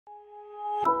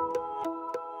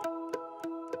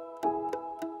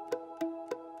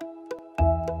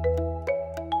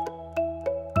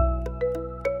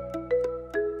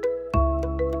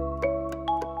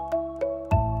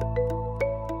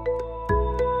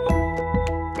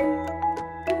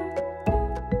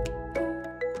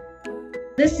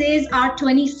This is our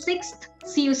 26th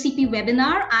COCP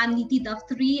webinar. I'm Niti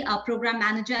Daftari, Program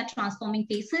Manager at Transforming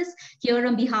Faces, here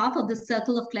on behalf of the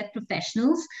Circle of Cleft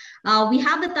Professionals. We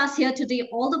have with us here today,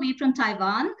 all the way from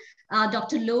Taiwan,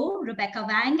 Dr. Lo, Rebecca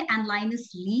Wang, and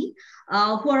Linus, who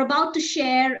are about to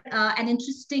share an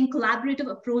interesting collaborative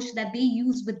approach that they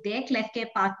use with their cleft care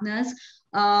partners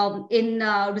in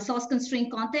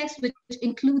resource-constrained context, which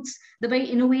includes the very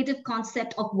innovative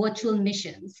concept of virtual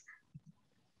missions.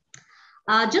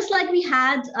 Just like we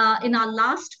had in our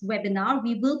last webinar,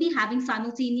 we will be having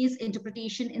simultaneous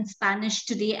interpretation in Spanish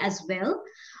today as well.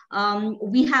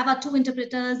 We have our two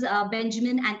interpreters,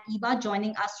 Benjamin and Eva,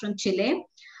 joining us from Chile.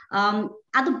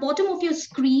 At the bottom of your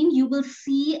screen, you will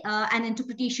see an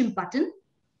interpretation button.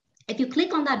 If you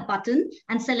click on that button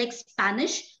and select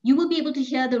Spanish, you will be able to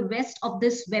hear the rest of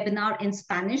this webinar in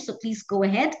Spanish. So please go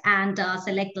ahead and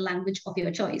select the language of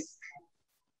your choice.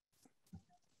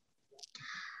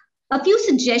 A few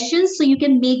suggestions so you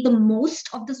can make the most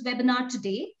of this webinar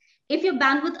today. If your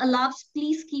bandwidth allows,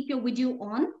 please keep your video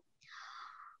on.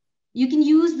 You can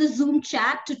use the Zoom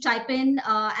chat to type in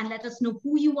and let us know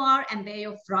who you are and where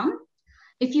you're from.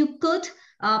 If you could,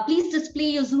 please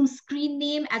display your Zoom screen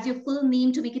name as your full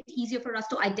name to make it easier for us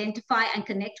to identify and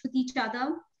connect with each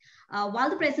other. While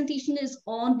the presentation is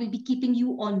on, we'll be keeping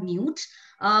you on mute.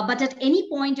 But at any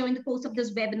point during the course of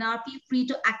this webinar, feel free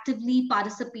to actively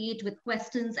participate with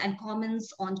questions and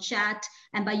comments on chat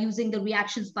and by using the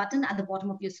reactions button at the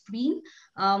bottom of your screen.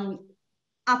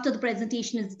 After the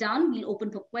presentation is done, we'll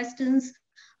open for questions,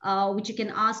 which you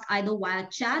can ask either via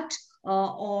chat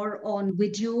or on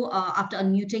video after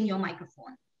unmuting your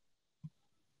microphone.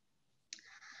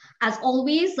 As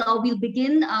always, we'll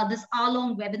begin this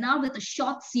hour-long webinar with a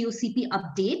short COCP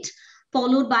update,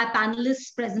 followed by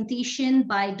panelists' presentation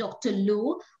by Dr.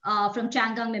 Lo from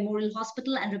Chang Gung Memorial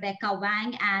Hospital and Rebecca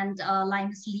Wang and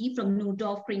Linus from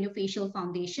Noordhoff Craniofacial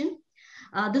Foundation.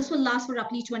 This will last for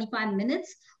roughly 25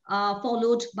 minutes,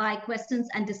 followed by questions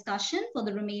and discussion for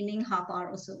the remaining half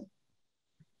hour or so.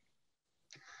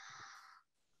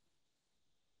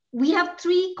 We have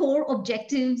three core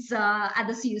objectives at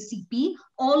the COCP,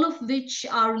 all of which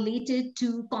are related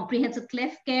to comprehensive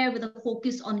cleft care with a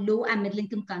focus on low and middle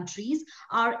income countries.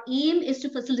 Our aim is to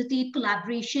facilitate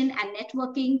collaboration and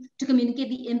networking to communicate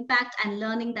the impact and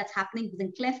learning that's happening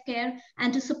within cleft care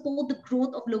and to support the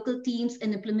growth of local teams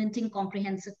in implementing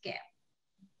comprehensive care.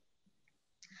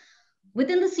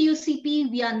 Within the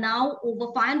COCP, we are now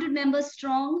over 500 members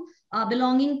strong,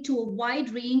 belonging to a wide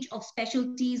range of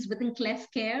specialties within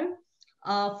cleft care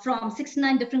from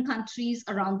 69 different countries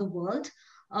around the world.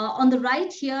 On the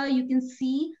right here, you can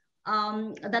see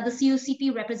that the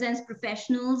COCP represents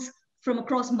professionals from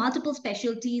across multiple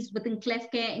specialties within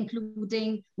cleft care,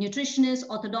 including nutritionists,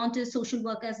 orthodontists, social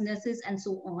workers, nurses, and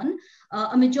so on.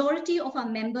 A majority of our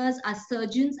members are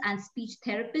surgeons and speech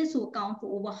therapists who account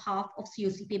for over half of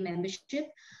COCP membership.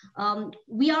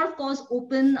 We are, of course,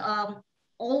 open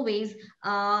always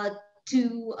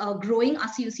to growing our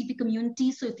COCP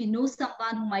community. So if you know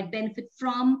someone who might benefit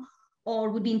from or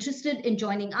would be interested in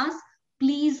joining us,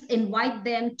 please invite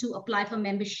them to apply for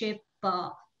membership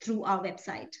through our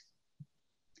website.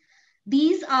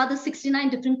 These are the 69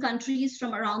 different countries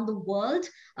from around the world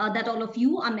that all of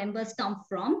you, our members, come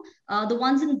from. The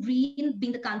ones in green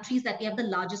being the countries that we have the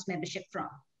largest membership from.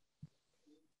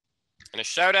 And a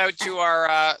shout out to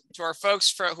our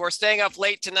folks who are staying up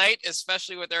late tonight,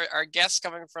 especially with our guests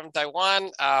coming from Taiwan.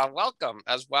 Welcome,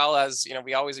 as well as,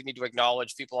 we always need to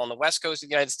acknowledge people on the West Coast of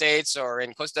the United States or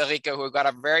in Costa Rica who got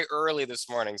up very early this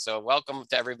morning. So welcome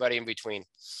to everybody in between.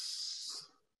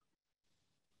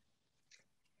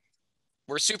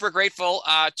 We're super grateful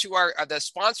to the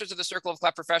sponsors of the Circle of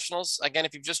Cleft Professionals. Again,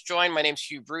 if you've just joined, my name's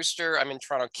Hugh Brewster. I'm in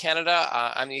Toronto, Canada.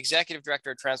 I'm the Executive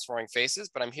Director of Transforming Faces,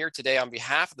 but I'm here today on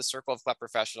behalf of the Circle of Cleft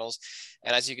Professionals.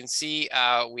 And as you can see,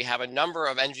 we have a number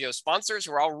of NGO sponsors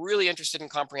who are all really interested in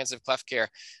comprehensive cleft care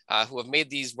who have made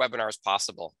these webinars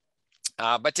possible.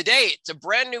 But today, it's a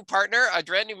brand new partner, a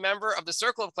brand new member of the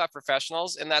Circle of Cleft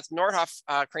Professionals, and that's Noordhoff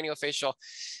Craniofacial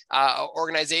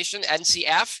Organization,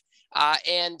 NCF.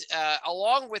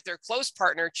 Along with their close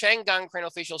partner, Chang Gung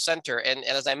Craniofacial Center. And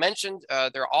as I mentioned,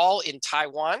 they're all in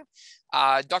Taiwan.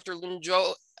 Dr.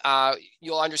 Lun-Jou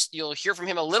you'll hear from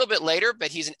him a little bit later, but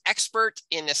he's an expert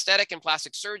in aesthetic and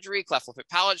plastic surgery, cleft lip and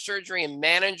palate surgery, and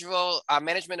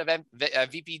management of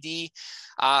VPD,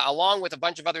 along with a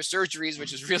bunch of other surgeries,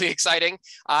 which is really exciting.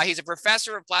 He's a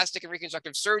professor of plastic and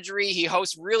reconstructive surgery. He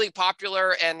hosts really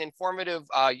popular and informative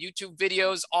YouTube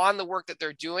videos on the work that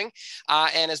they're doing,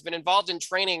 and has been involved in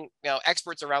training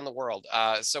experts around the world.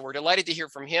 So we're delighted to hear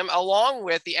from him, along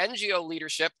with the NGO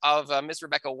leadership of Ms.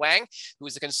 Rebecca Wang, who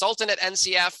is a consultant at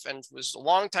NCF and was a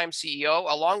longtime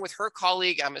CEO, along with her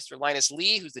colleague, Mr. Linus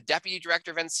Lee, who's the deputy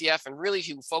director of NCF, and really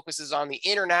who focuses on the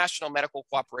international medical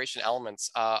cooperation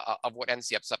elements of what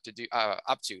NCF's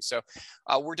up to. So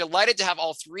we're delighted to have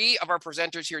all three of our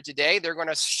presenters here today. They're going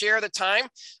to share the time,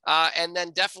 and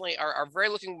then definitely are very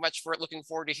looking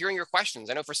forward to hearing your questions.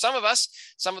 I know for some of us,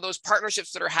 some of those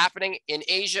partnerships that are happening in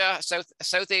Asia,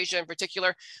 South Asia in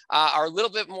particular, are a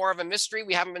little bit more of a mystery.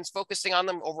 We haven't been focusing on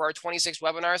them over our 26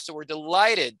 webinars, so we're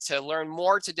delighted to learn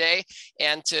more today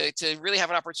and to really have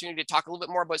an opportunity to talk a little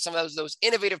bit more about some of those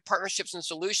innovative partnerships and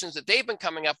solutions that they've been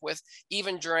coming up with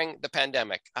even during the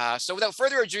pandemic. So without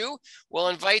further ado, we'll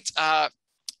invite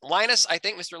Linus. I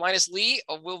think Mr. Linus Lee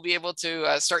will be able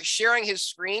to start sharing his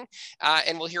screen,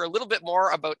 and we'll hear a little bit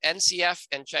more about NCF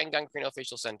and Chang Gung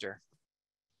Craniofacial Center.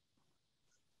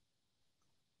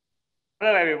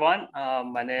 Hello, everyone.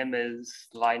 My name is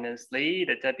Linus Lee,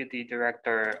 the Deputy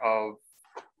Director of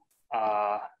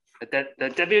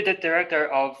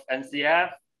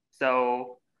NCF.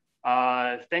 So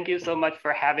thank you so much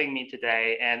for having me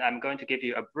today. And I'm going to give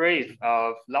you a brief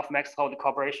of LMICs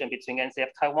cooperation between NCF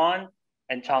Taiwan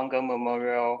and Chang Gung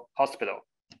Memorial Hospital.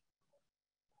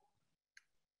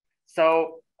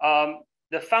 So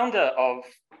the founder of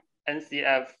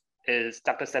NCF is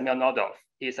Dr. Samuel Noordhoff.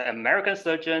 He's an American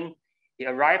surgeon. He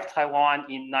arrived Taiwan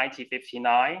in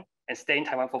 1959 and stayed in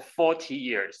Taiwan for 40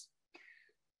 years.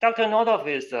 Dr. Noordhoff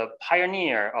is a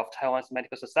pioneer of Taiwan's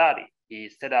medical society. He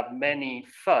set up many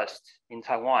firsts in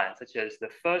Taiwan, such as the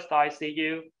first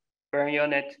ICU, burn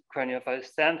unit, craniofacial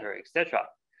center, etc.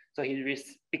 So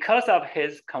because of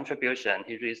his contribution,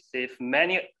 he received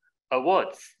many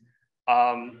awards.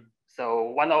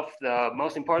 So one of the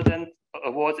most important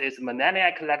awards is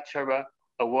Mananiac Lecturer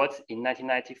Award in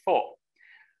 1994.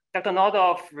 Dr.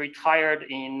 Noordhoff retired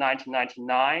in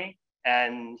 1999,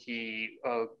 and he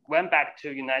went back to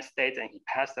the United States, and he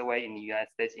passed away in the United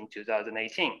States in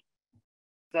 2018.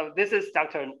 So this is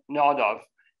Dr. Noordhoff.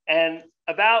 And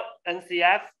about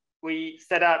NCF, we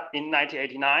set up in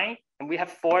 1989, and we have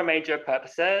four major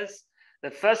purposes.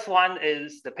 The first one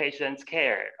is the patient's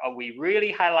care. We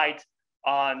really highlight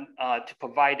on to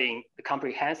providing the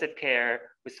comprehensive care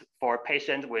for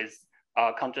patients with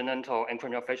congenital and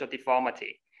craniofacial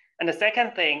deformity. And the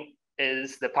second thing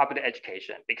is the public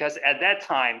education, because at that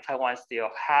time, Taiwan still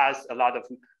has a lot of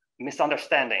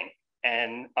misunderstanding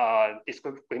and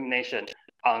discrimination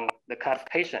on the cleft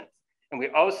patients. And we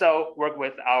also work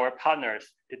with our partners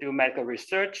to do medical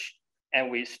research,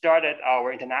 and we started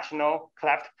our international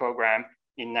cleft program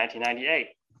in 1998.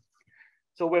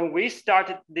 So when we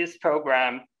started this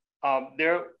program,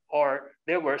 there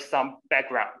were some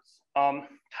backgrounds.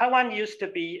 Taiwan used to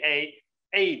be an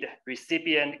aid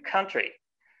recipient country.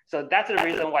 So that's the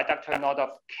reason why Dr.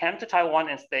 Noordhoff came to Taiwan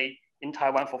and stayed in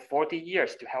Taiwan for 40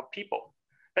 years to help people.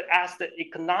 But as the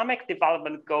economic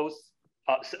development goes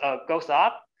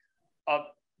up,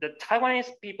 the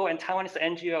Taiwanese people and Taiwanese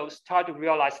NGOs start to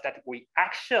realize that we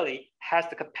actually has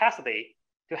the capacity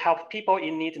to help people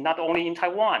in need, not only in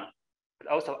Taiwan,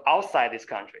 but also outside this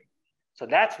country. So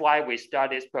that's why we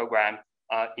started this program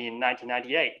in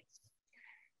 1998.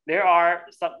 There are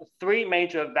three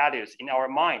major values in our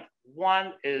mind.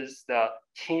 One is the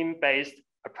team-based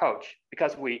approach,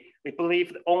 because we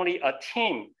believe that only a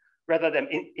team rather than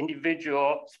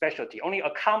individual specialty, only a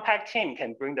compact team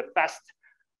can bring the best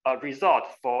result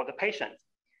for the patient.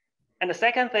 And the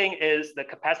second thing is the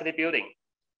capacity building.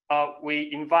 We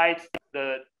invite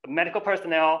the medical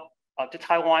personnel to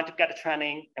Taiwan to get the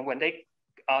training, and when they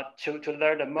to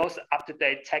learn the most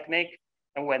up-to-date technique,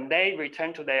 and when they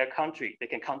return to their country, they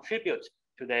can contribute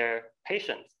to their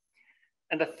patients.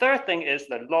 And the third thing is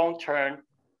the long-term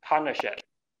partnership,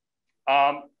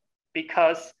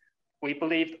 because we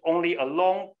believe only a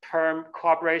long-term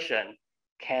cooperation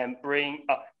can bring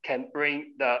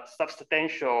the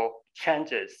substantial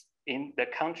changes in the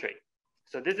country.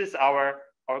 So this is our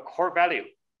core value.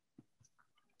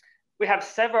 We have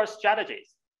several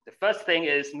strategies. The first thing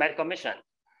is medical mission.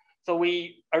 So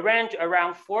we arrange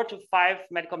around 4 to 5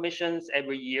 medical missions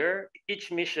every year.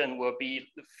 Each mission will be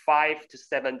 5 to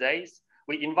 7 days.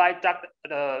 We invite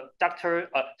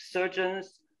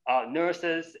surgeons,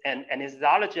 nurses and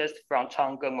anesthesiologists from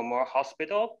Chang Gung Memorial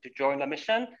Hospital to join the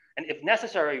mission. And if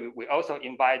necessary, we also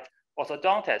invite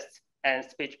orthodontists and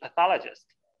speech pathologists.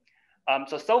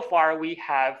 So far, we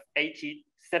have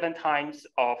 87 times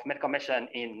of medical mission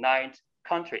in 9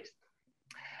 countries.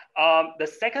 The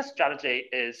second strategy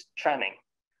is training.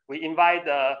 We invite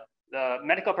the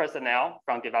medical personnel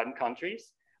from developing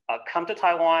countries come to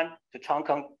Taiwan to Chang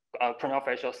Gung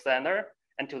Craniofacial Center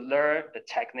and to learn the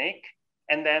technique.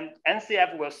 And then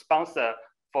NCF will sponsor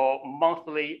for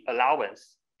monthly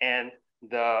allowance and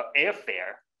the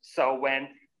airfare. So when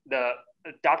the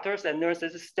doctors and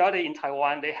nurses study in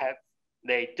Taiwan,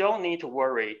 they don't need to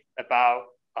worry about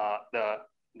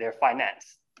their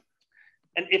finance.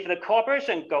 And if the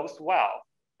cooperation goes well,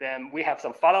 then we have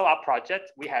some follow-up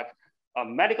projects. We have a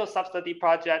medical subsidy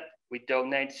project. We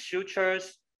donate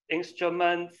sutures,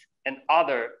 instruments, and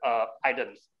other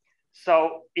items.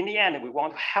 So in the end, we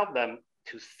want to help them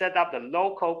to set up the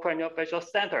local craniofacial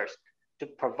centers to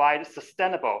provide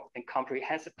sustainable and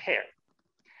comprehensive care.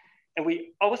 And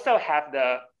we also have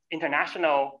the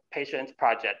international patients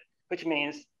project, which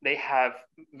means they have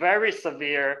very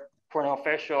severe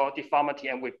craniofacial deformity,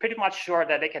 and we're pretty much sure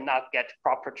that they cannot get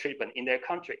proper treatment in their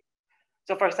country.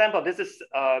 So for example, this is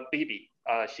Bibi.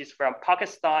 She's from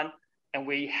Pakistan, and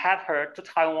we had her to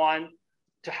Taiwan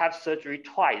to have surgery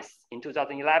twice in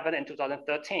 2011 and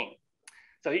 2013.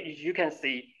 So you can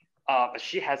see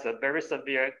she has a very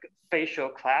severe facial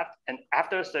cleft, and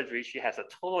after surgery, she has a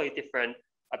totally different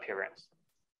appearance.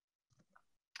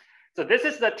 So this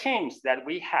is the teams that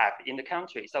we have in the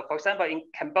country. So for example, in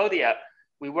Cambodia,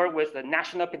 we work with the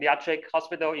National Pediatric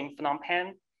Hospital in Phnom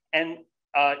Penh. And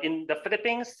in the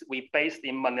Philippines, we based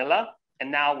in Manila. And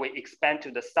now we expand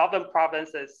to the southern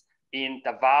provinces in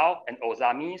Davao and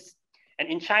Ozamis. And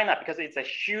in China, because it's a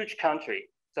huge country,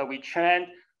 so we trained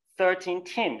 13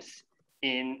 teams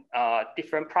in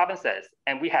different provinces.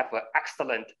 And we have an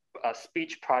excellent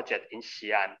speech project in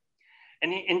Xi'an.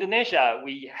 And in Indonesia,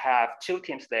 we have 2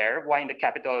 teams there, one in the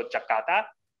capital, Jakarta,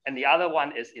 and the other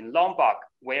one is in Lombok,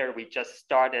 where we just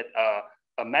started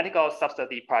a medical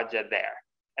subsidy project there.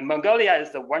 And Mongolia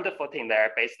is a wonderful thing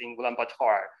there based in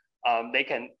Ulaanbaatar. They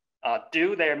can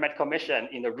do their medical mission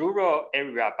in the rural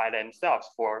area by themselves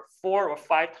for 4 or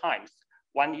 5 times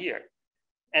 1 year.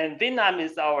 And Vietnam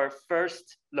is our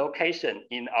first location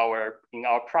in our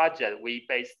project. We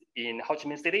based in Ho Chi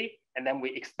Minh City, and then we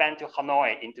expand to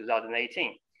Hanoi in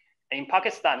 2018. And in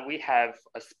Pakistan, we have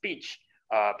a speech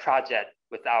project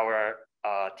with our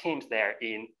teams there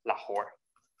in Lahore.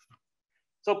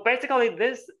 So basically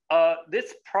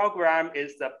this program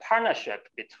is a partnership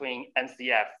between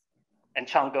NCF and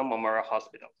Chang Gung Memorial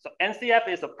Hospital. So NCF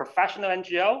is a professional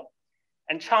NGO,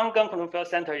 and Chang Gung Craniofacial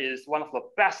Center is one of the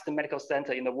best medical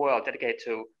centers in the world dedicated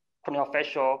to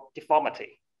craniofacial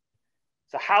deformity.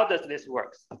 So how does this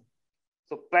work?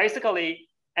 So basically,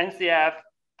 NCF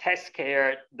takes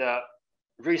care of the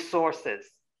resources,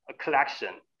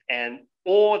 collection, and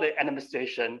all the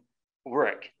administration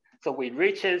work. So we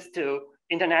reaches to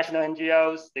international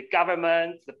NGOs, the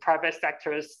government, the private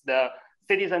sectors, the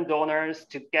citizen donors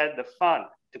to get the fund,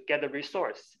 to get the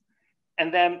resource.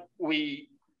 And then we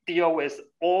deal with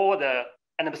all the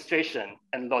administration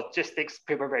and logistics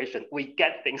preparation. We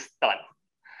get things done.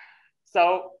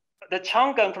 So the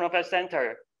Chang Gung Craniofacial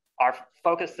Center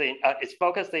is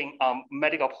focusing on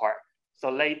medical part.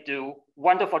 So they do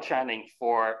wonderful training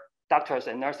for doctors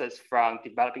and nurses from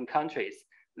developing countries.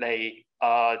 They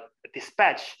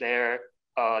dispatch their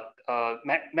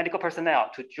medical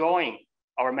personnel to join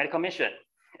our medical mission.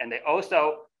 And they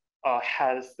also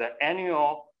has the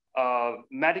annual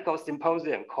medical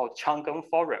symposium called Chang Gung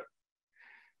Forum.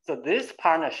 So this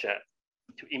partnership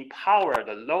to empower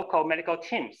the local medical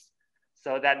teams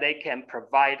so that they can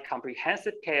provide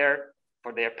comprehensive care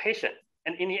for their patients.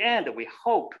 And in the end, we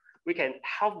hope we can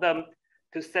help them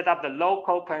to set up the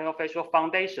local craniofacial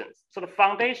foundations. So the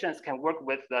foundations can work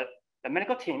with the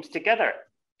medical teams together,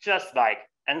 just like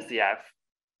NCF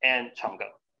and Chang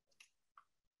Gung.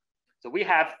 So we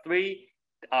have 3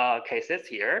 cases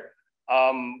here.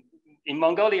 In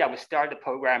Mongolia, we started the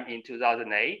program in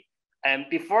 2008. And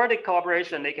before the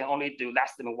cooperation, they can only do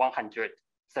less than 100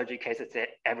 surgery cases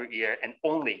every year and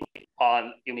only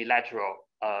on unilateral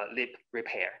lip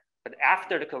repair. But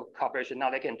after the cooperation,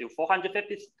 now they can do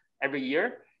 450 every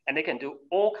year, and they can do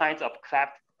all kinds of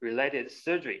cleft related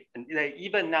surgery. And they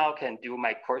even now can do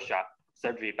microtia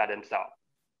surgery by themselves.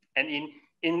 And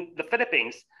in the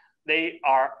Philippines, they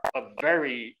are a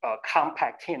very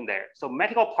compact team there. So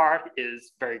medical part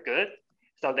is very good.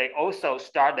 So they also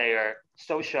start their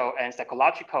social and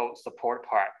psychological support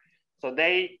part. So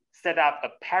they set up a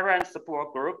parent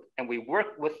support group, and we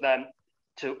work with them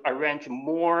to arrange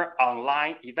more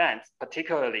online events,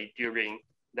 particularly during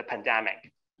the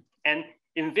pandemic. And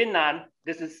in Vietnam,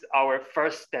 this is our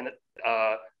first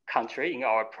country in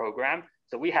our program.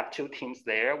 So we have 2 teams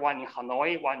there, one in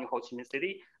Hanoi, one in Ho Chi Minh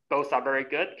City. Both are very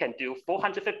good, can do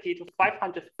 450 to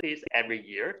 550 every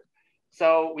year.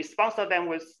 So we sponsor them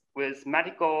with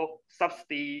medical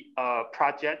subsidy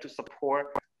project to support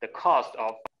the cost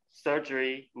of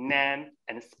surgery, name,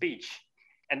 and speech.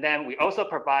 And then we also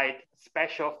provide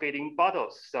special feeding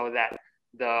bottles so that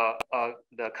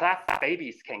the Cleft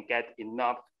babies can get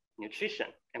enough nutrition.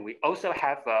 And we also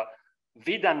have a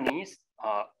Vietnamese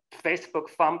Facebook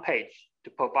fan page to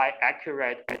provide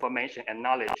accurate information and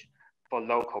knowledge for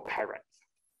local parents.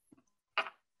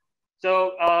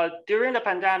 So during the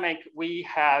pandemic, we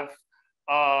have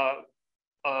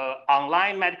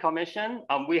online medical mission.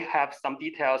 We have some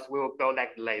details we will go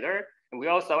later. And we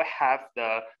also have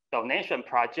the donation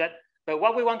project. But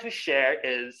what we want to share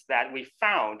is that we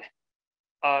found,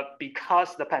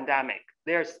 because the pandemic,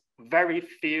 there's very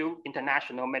few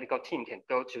international medical team can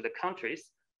go to the countries.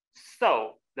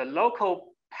 So the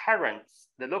local parents,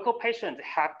 the local patients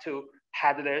have to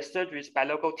have their surgeries by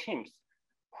local teams,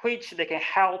 which they can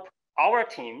help our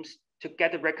teams to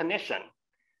get the recognition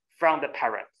from the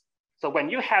parents. So when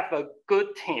you have a good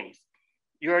teams,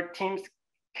 your teams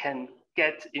can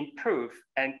get improved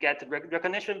and get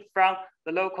recognition from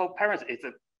the local parents. It's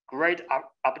a great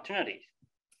opportunity.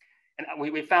 And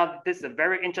we found this is a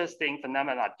very interesting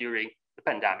phenomenon during the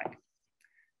pandemic.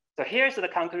 So here's the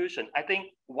conclusion. I think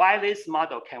why this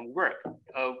model can work.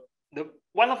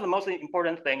 One of the most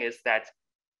important things is that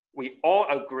we all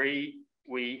agree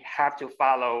we have to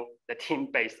follow the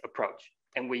team-based approach,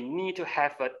 and we need to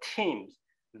have a team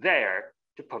there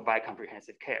to provide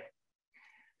comprehensive care.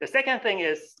 The second thing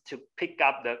is to pick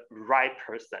up the right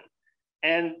person.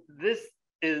 And this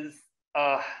is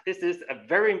a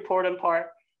very important part,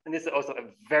 and this is also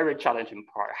a very challenging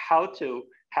part. How to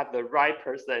have the right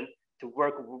person to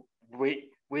work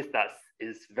with us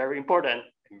is very important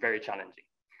and very challenging.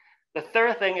 The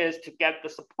third thing is to get the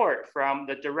support from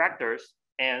the directors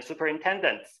and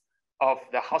superintendents of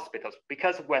the hospitals,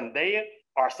 because when they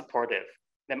are supportive,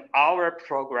 then our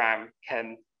program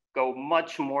can go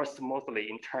much more smoothly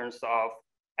in terms of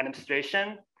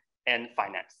administration and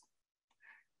finance.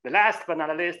 The last but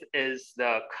not least is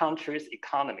the country's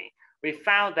economy. We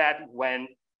found that when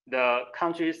the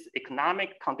country's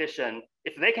economic condition,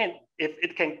 if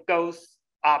it can go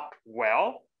up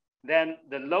well, then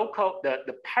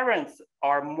the parents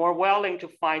are more willing to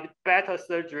find better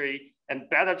surgery and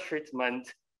better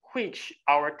treatment, which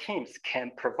our teams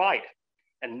can provide.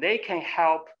 And they can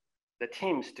help the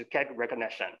teams to get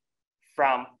recognition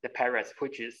from the parents,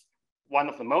 which is one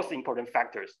of the most important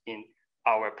factors in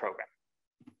our program.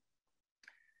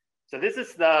 So this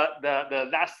is the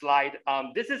last slide.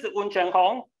 This is Un Chen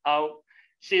Hong.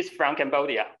 She's from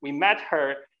Cambodia. We met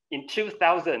her in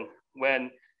 2000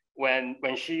 when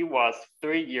she was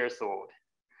 3 years old.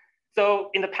 So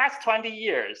in the past 20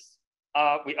 years,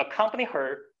 we accompany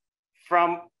her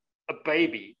from a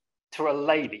baby to a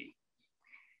lady.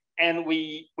 And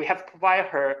we have provided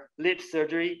her lip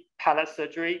surgery, palate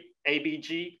surgery,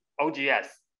 ABG, OGS,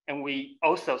 and we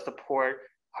also support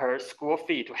her school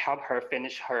fee to help her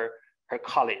finish her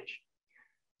college.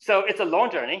 So it's a long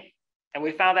journey, and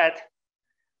we found that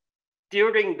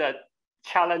during the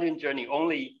challenging journey,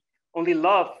 only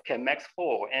love can make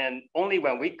whole, and only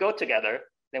when we go together,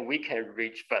 then we can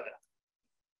reach further.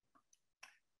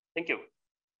 Thank you.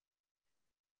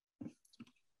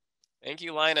 Thank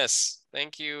you, Linus.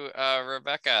 Thank you,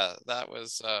 Rebecca. That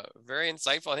was very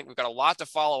insightful. I think we've got a lot to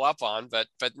follow up on, but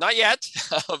not yet.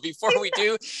 Before we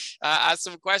do ask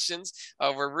some questions,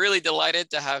 we're really delighted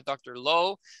to have Dr.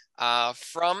 Lo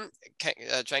from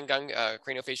Chang Gung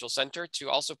Craniofacial Center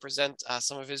to also present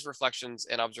some of his reflections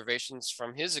and observations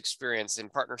from his experience in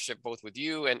partnership both with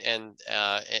you and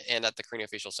at the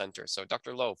Craniofacial Center. So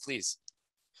Dr. Lo, please.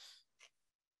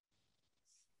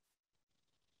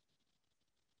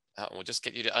 We'll just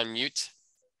get you to unmute.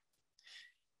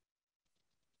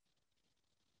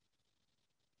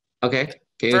 Okay,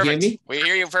 can Perfect. you hear me? We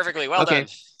hear you perfectly. Well done.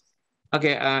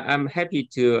 Okay, I'm happy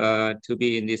to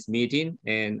be in this meeting,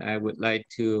 and I would like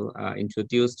to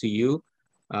introduce to you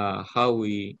how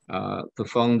we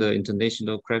perform the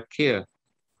international craft care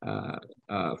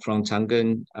from Chang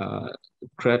Gung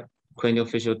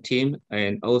Craniofacial team,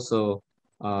 and also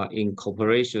in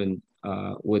cooperation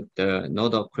with the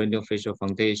Noordhoff Craniofacial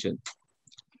Foundation.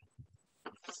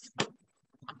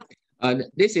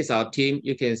 This is our team.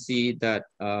 You can see that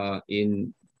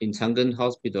in in Chang Gung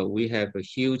Hospital, we have a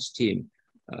huge team,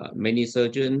 many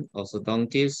surgeons,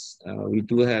 orthodontists. We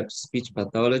do have speech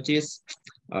pathologists,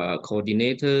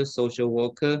 coordinator, social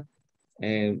worker,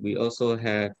 and we also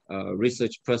have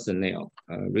research personnel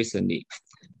recently.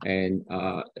 And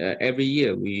every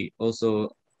year, we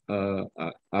also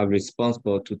are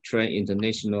responsible to train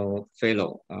international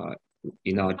fellow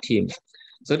in our team.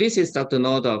 So this is Dr.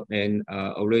 Noordhoff, and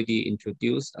already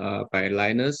introduced by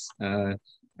Linus.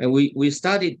 And we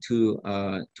started to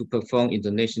perform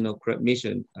international Cleft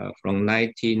mission from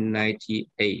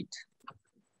 1998.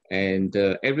 And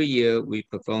every year we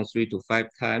perform 3 to 5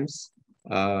 times,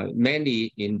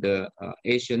 mainly in the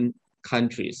Asian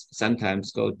countries.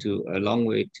 Sometimes go to a long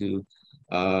way to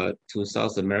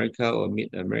South America or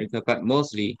Mid America, but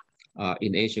mostly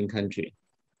in Asian country.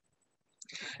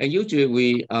 And usually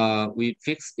we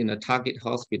fix in a target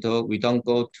hospital. We don't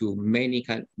go to many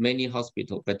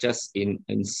hospitals, but just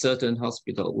in certain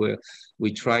hospital where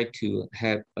we try to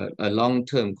have a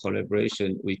long-term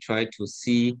collaboration. We try to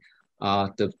see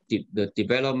the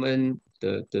development,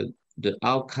 the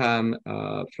outcome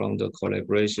from the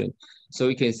collaboration. So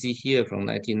you can see here from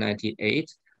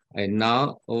 1998, and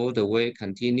now all the way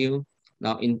continue.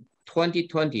 Now in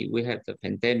 2020 we have the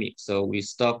pandemic, so we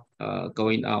stopped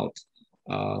going out.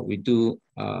 We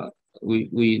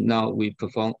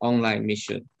perform online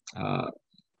mission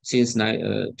since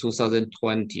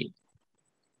 2020.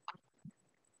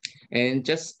 And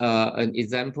just an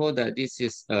example that this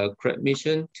is a Cleft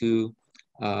mission to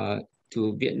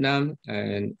Vietnam,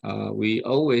 and we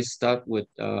always start with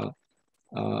the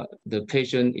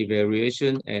patient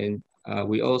evaluation, and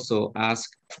we also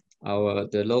ask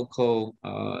the local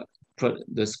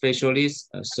the specialist,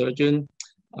 surgeon,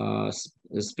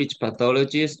 the speech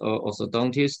pathologist or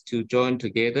orthodontist to join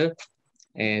together.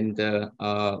 And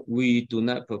we do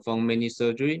not perform many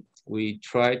surgery. We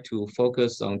try to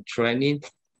focus on training.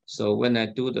 So when I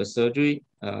do the surgery,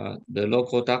 the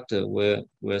local doctor will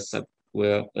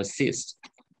assist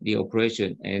the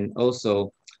operation. And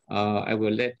also I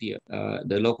will let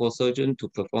the local surgeon to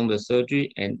perform the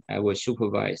surgery, and I will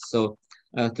supervise. So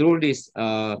through this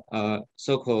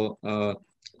so-called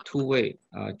two-way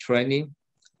training,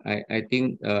 I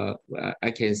think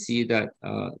I can see that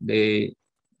they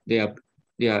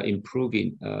are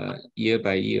improving year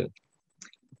by year.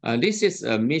 This is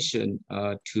a mission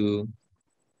to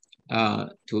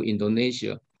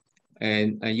Indonesia,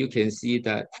 and you can see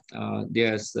that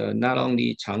there's not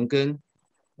only Chang Gung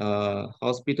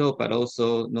Hospital, but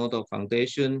also Noordhoff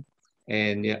Foundation,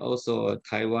 and there also a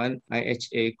Taiwan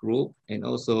IHA group, and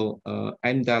also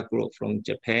AMDA group from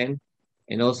Japan,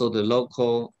 and also the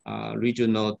local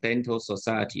regional dental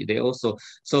society. They also,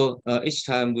 so each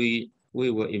time we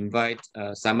will invite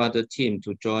some other team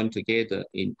to join together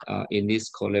in this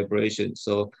collaboration.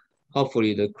 So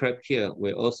hopefully the Cleft here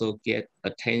will also get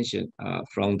attention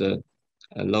from the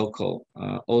local,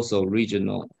 also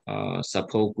regional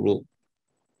support group.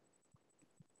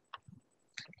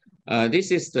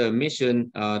 This is the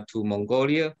mission to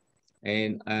Mongolia.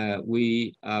 And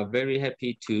we are very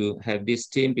happy to have this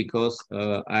team, because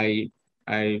I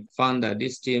found that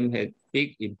this team had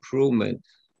big improvement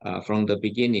from the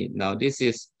beginning. Now this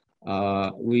is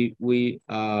we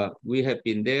have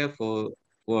been there for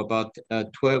about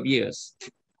 12 years,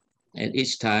 and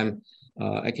each time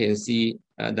I can see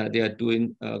that they are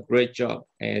doing a great job.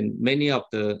 And many of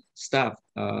the staff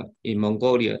in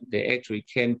Mongolia, they actually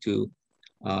came to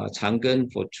Chang Gung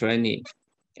for training.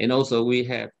 And also we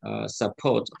have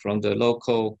support from the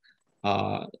local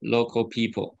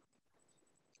people.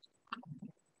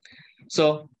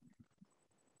 So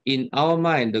in our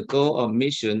mind, the goal of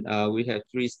mission, we have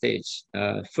 3 stages.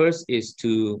 First is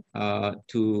to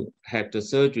have the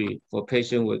surgery for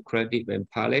patients with cleft lip and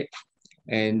palate.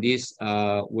 And this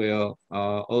will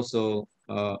also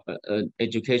an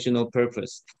educational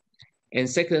purpose. And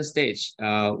second stage,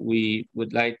 we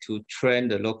would like to train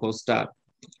the local staff.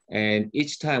 And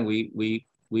each time we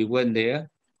went there,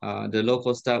 the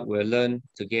local staff will learn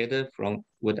together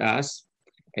with us,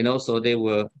 and also they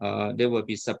will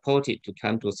be supported to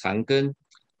come to Chang Gung,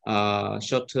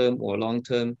 short-term or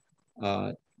long-term,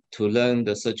 to learn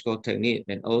the surgical technique,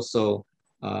 and also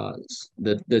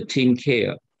the team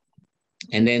care.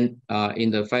 And then in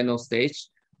the final stage,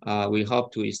 we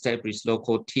hope to establish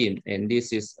local team, and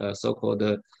this is so-called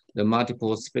the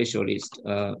multiple specialists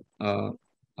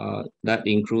that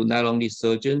include not only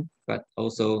surgeon, but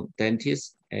also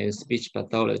dentists and speech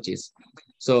pathologists.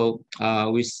 So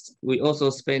we also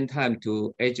spend time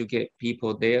to educate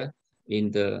people there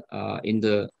in the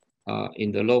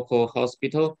local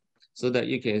hospital, so that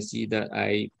you can see that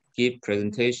I give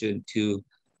presentation to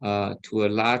to a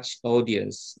large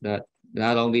audience that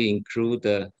not only include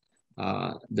the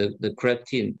Cleft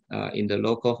team in the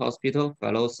local hospital,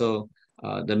 but also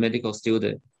the medical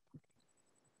student.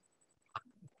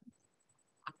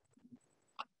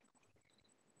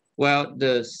 Well,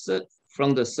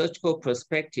 from the surgical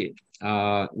perspective,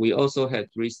 we also have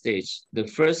 3 stages. The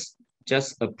first,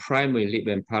 just a primary lip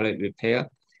and palate repair.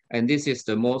 And this is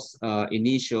the most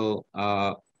initial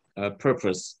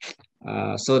purpose,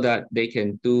 so that they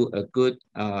can do a good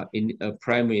in a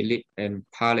primary lip and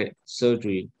palate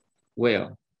surgery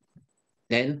well.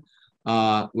 Then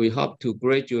we hope to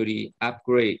gradually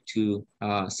upgrade to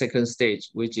second stage,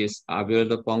 which is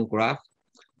alveolar bone graft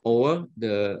or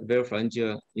the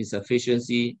velopharyngeal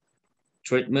insufficiency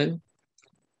treatment,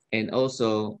 and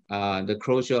also the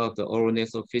closure of the oral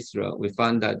nasal fistula. We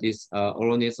found that this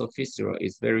oral nasal fistula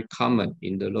is very common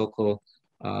in the local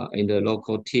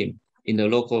team, in the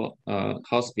local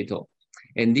hospital.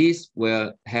 And these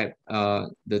will have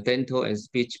the dental and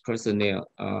speech personnel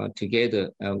together,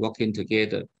 working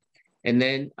together. And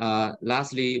then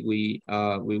lastly, we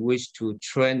wish to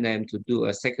train them to do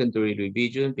a secondary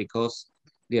revision, because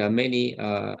there are many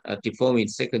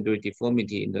secondary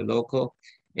deformity in the local.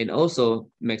 And also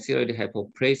maxillary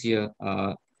hypoplasia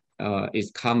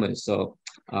is common. So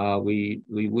we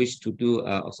wish to do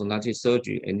orthognathic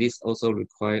surgery, and this also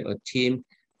requires a team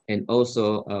and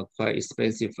also a quite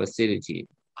expensive facility.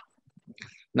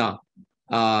 Now,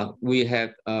 we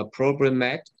have a program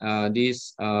met.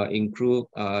 This include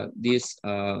this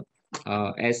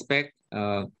aspect.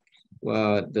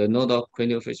 The Noordhoff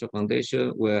Craniofacial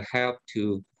Foundation will help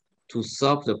to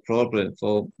solve the problem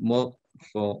for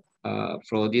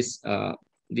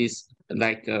this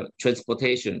like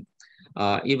transportation.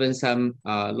 Even some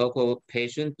local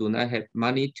patients do not have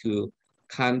money to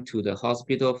come to the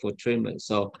hospital for treatment.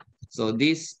 So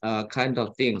these kind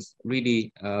of things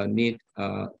really need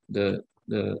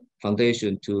the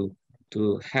foundation to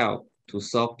help to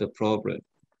solve the problem.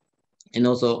 And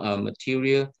also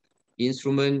material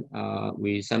instrument,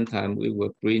 sometimes we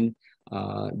will bring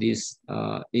this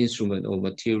instrument or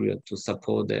material to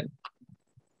support them.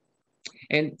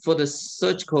 And for the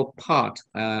surgical part,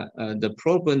 the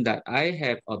problem that I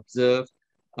have observed,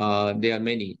 there are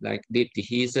many, like lip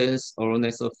dehiscence, oral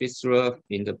nasal fistula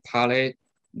in the palate,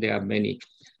 there are many.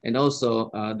 And also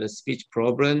the speech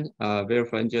problem,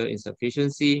 velopharyngeal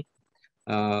insufficiency,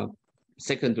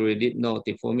 secondary lip node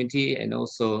deformity, and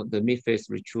also the mid-face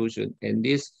protrusion. And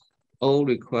this all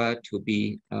required to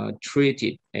be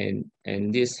treated, and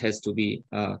this has to be,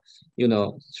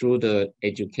 through the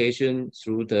education,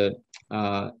 through the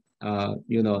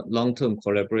long-term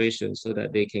collaboration, so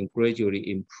that they can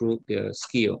gradually improve their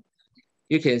skill.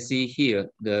 You can see here,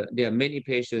 there are many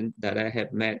patients that I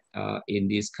have met in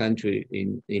this country,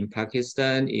 in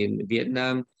Pakistan, in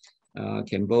Vietnam,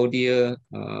 Cambodia.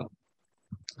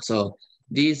 So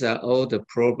these are all the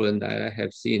problems that I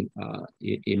have seen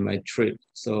in my trip.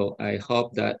 So I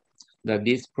hope that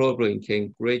this problem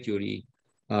can gradually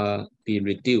be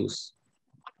reduced.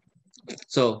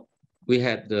 So we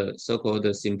have the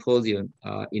so-called symposium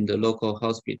in the local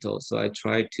hospital. So I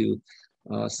try to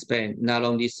spend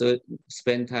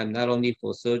time not only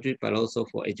for surgery, but also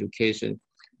for education.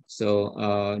 So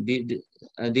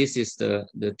this is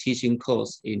the teaching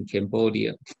course in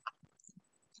Cambodia.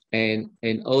 And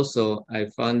also I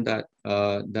found that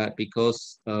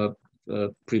because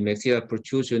premaxillary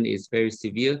protrusion is very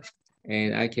severe,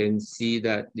 and I can see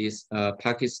that this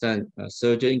Pakistan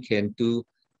surgeon can do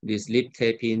this lip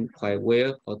taping quite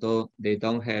well, although they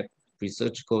don't have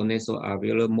pre-surgical nasal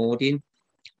alveolar molding,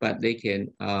 but they can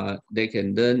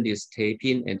learn this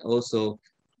taping and also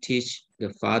teach the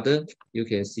father. You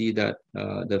can see that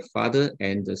the father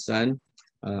and the son,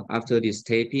 after this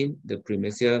taping, the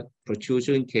premaxillary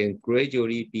protrusion can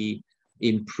gradually be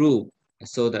improved,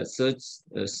 so that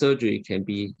surgery can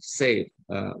be saved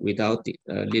without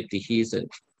lip dehiscence.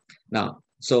 Now,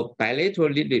 so bilateral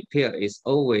lip repair is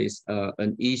always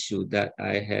an issue that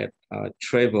I have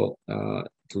traveled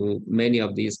to many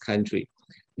of these countries.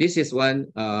 This is one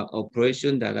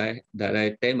operation that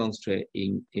I demonstrate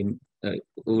in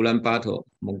Ulaanbaatar,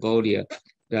 Mongolia,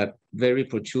 that very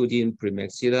protruding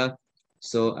premaxilla.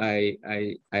 So I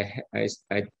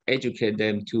educate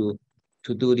them to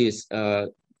do this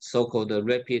so-called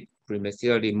rapid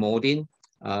premaxillary molding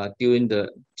during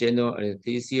the general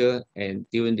anesthesia and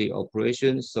during the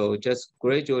operation. So just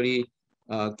gradually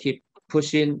keep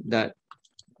pushing that.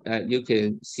 You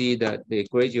can see that they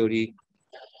gradually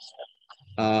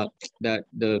that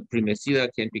the premaxilla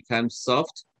can become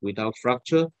soft without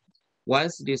fracture.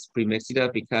 Once this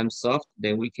premaxilla becomes soft,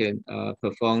 then we can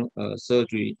perform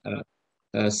surgery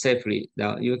safely.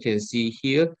 Now you can see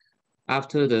here,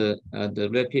 after the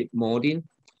rapid molding,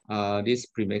 this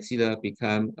premaxilla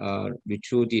become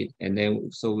retruded, and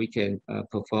then so we can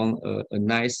perform a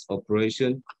nice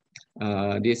operation.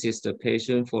 This is the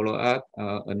patient follow-up,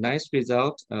 a nice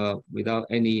result without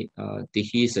any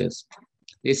dehiscence.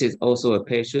 This is also a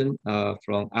patient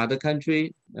from other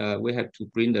country. We have to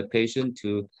bring the patient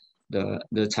to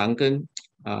the Chang Gung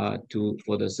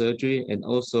for the surgery, and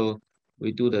also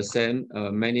we do the same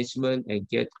management and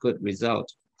get good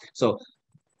result. So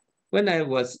when I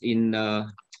was in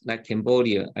like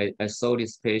Cambodia, I saw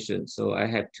this patient, so I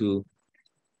have to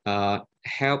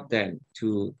help them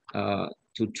to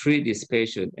treat this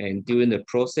patient, and during the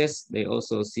process, they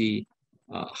also see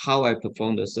how I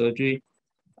perform the surgery.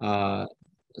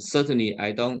 Certainly,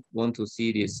 I don't want to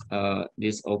see this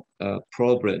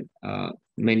problem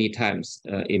many times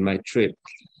in my trip.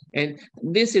 And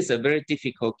this is a very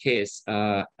difficult case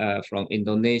from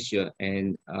Indonesia,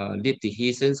 and lip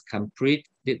dehiscence, complete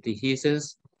lip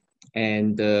dehiscence.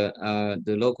 And the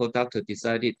local doctor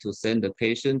decided to send the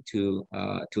patient to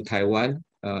Taiwan,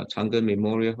 Chang Gung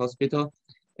Memorial Hospital.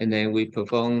 And then we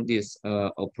perform this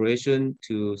operation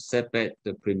to set back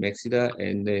the premaxilla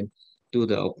and then do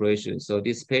the operation. So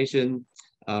this patient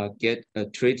get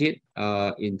treated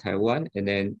in Taiwan, and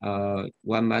then 1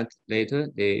 month later,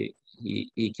 he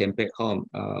came back home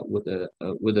with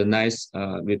a nice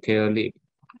repair lip.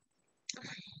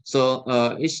 So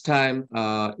each time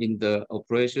in the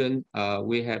operation,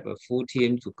 we have a full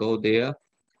team to go there,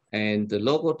 and the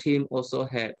local team also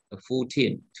had a full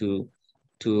team to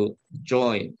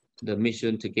join the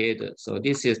mission together. So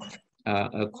this is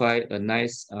quite a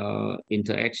nice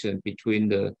interaction between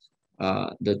the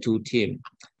two teams.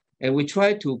 And we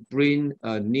try to bring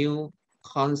a new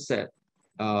concept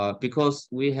because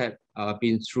we have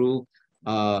been through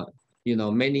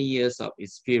many years of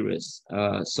experience.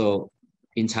 So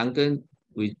in Chang Gung,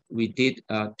 we did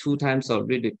 2 times of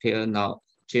repair, now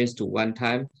changed to 1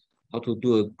 time, how to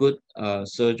do a good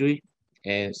surgery.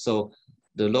 And so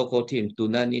the local team do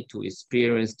not need to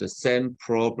experience the same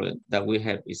problem that we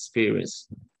have experienced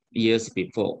years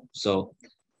before. So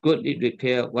good lip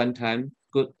repair 1 time,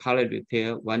 good palate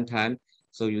repair 1 time.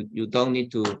 So you don't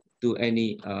need to do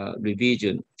any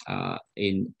revision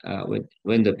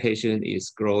when the patient is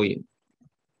growing.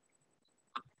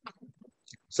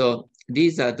 So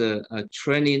these are the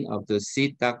training of the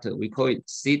seed doctor. We call it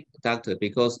seed doctor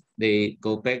because they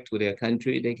go back to their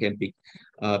country. They can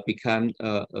become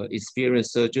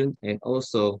experienced surgeon, and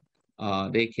also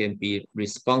they can be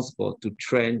responsible to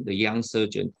train the young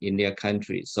surgeon in their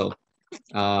country. So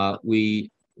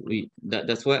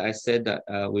that's why I said that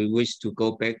we wish to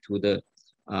go back to the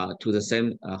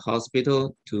same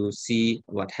hospital to see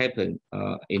what happened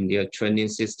in their training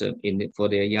system for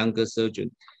their younger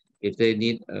surgeon. If they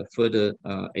need further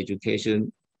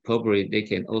education, probably they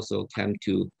can also come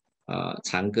to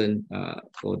Chang Gung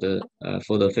for the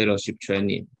fellowship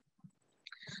training.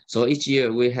 So each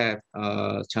year we have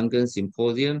Chang Gung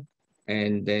symposium,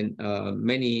 and then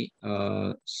many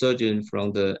surgeons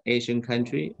from the Asian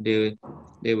country, they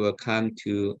will come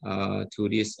to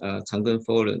this Chang Gung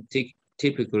forum.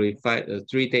 Typically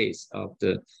 3 days of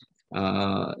the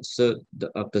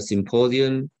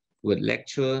symposium with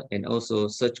lecture and also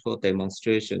surgical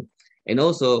demonstration. And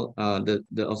also the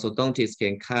orthodontist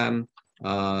can come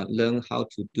learn how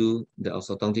to do the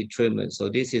orthodontic treatment. So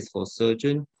this is for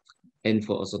surgeon and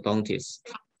for orthodontists.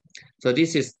 So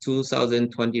this is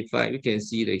 2025. You can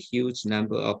see the huge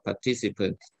number of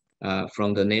participants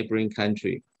from the neighboring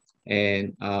country.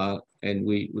 And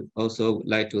we would also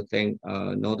like to thank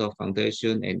Noordhoff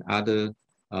Foundation and other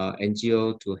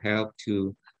NGO to help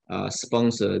to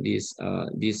sponsor this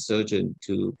surgeon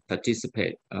to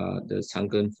participate the Chang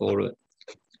Gung forum.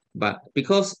 But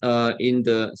because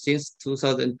since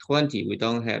 2020 we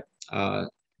don't have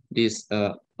this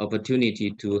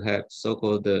opportunity to have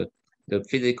so-called the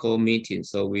physical meeting,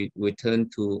 so we turn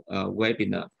to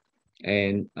webinar.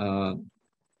 And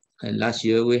last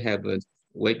year we have a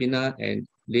webinar, and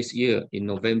this year in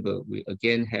November we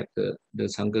again have the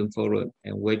Chang Gung forum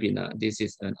and webinar. This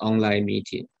is an online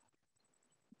meeting.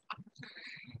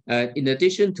 In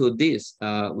addition to this,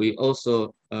 we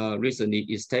also recently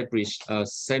established a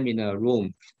seminar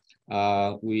room.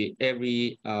 We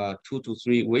every 2 to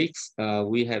 3 weeks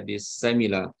we have this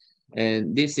seminar,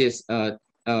 and this is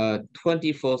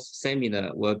 24th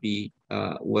seminar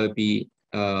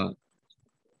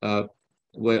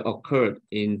will occur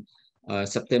in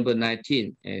September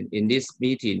 19th. And in this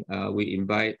meeting, we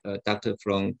invite a doctor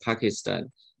from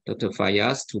Pakistan, Dr.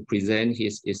 Fayaz, to present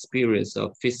his experience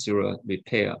of fistula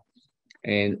repair.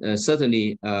 And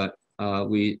certainly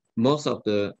most of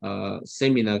the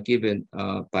seminar given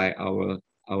by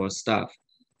our staff,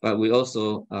 but we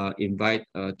also invite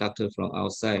a doctor from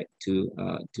outside to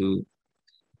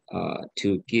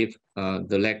give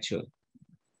the lecture.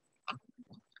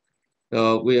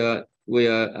 So we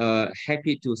are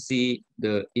happy to see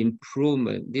the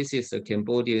improvement. This is a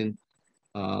Cambodian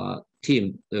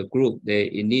team, the group. They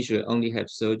initially only have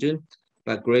surgeon,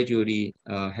 but gradually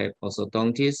have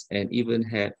orthodontists, and even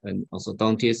have an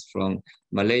orthodontist from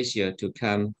Malaysia to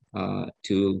come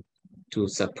to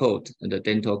support the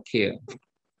dental care.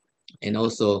 And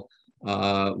also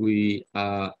we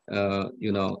are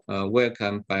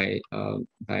welcomed by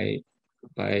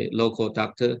local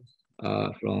doctor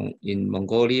from in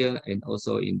Mongolia and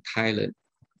also in Thailand.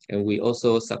 And we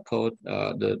also support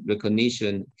the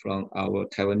recognition from our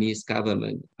Taiwanese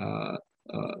government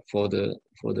for the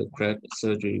cleft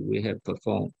surgery we have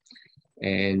performed.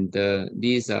 And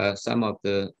these are some of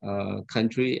the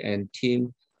country and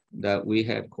team that we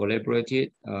have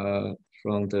collaborated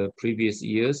from the previous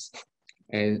years.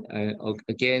 And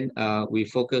again, we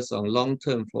focus on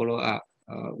long-term follow-up.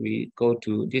 We go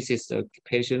to, this is a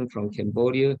patient from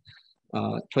Cambodia.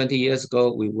 20 years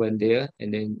ago, we went there,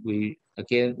 and then we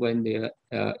again went there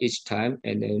each time,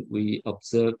 and then we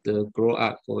observed the grow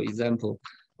up. For example,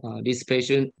 this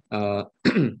patient,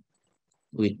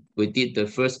 we did the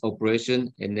first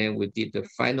operation, and then we did the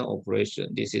final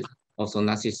operation. This is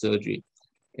orthognathic surgery.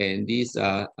 And these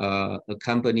are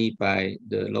accompanied by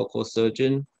the local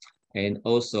surgeon and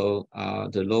also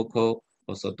the local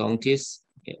orthodontist,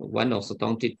 one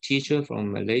orthodontic teacher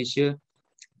from Malaysia,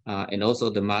 and also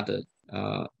the mother.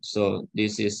 So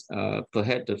this is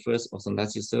perhaps the first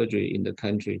orthognathic surgery in the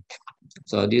country.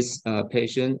 So this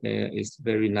patient is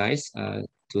very nice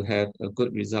to have a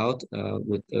good result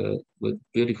with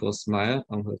beautiful smile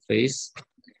on her face.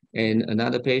 And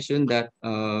another patient that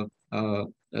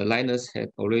Linus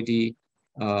had already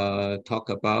talked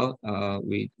about,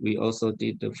 we also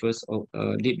did the first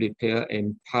lip repair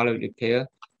and palate repair,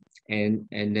 and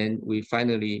then we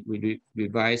finally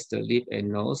revised the lip and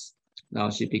nose. Now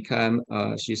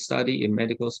she studied in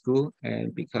medical school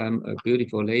and become a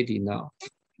beautiful lady now.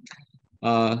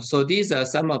 So these are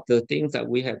some of the things that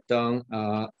we have done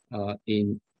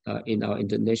in our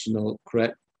international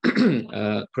cleft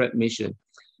mission.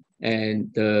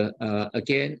 And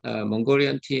again,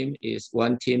 Mongolian team is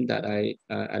one team that I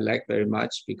like very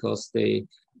much because they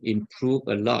improve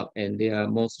a lot, and they are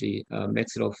mostly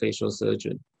maxillofacial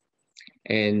surgeon.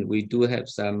 And we do have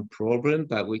some problem,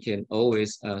 but we can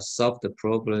always solve the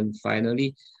problem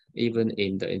finally, even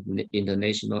in the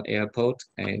international airport.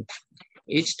 And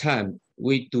each time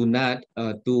we do not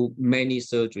do many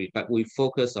surgery, but we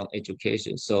focus on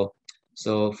education. So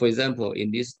for example,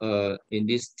 in this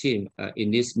team,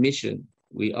 in this mission,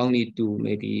 we only do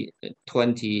maybe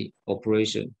 20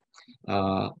 operation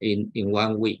in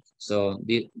 1 week. So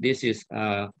this is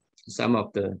some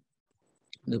of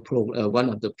one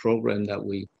of the program that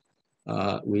we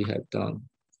have done.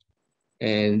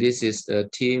 And this is the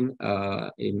team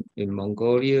in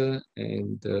Mongolia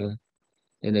and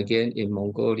again in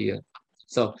Mongolia.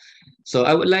 So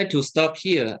I would like to stop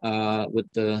here with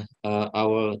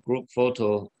our group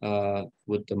photo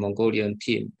with the Mongolian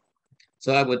team.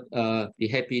 So I would be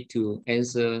happy to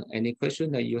answer any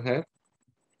question that you have.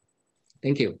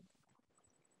 Thank you.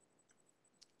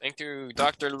 Thank you,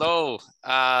 Dr. Lo.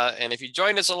 And if you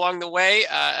joined us along the way,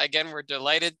 again, we're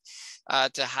delighted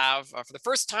to have, for the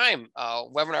first time, a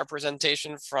webinar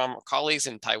presentation from colleagues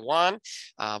in Taiwan,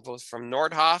 both from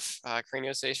Noordhoff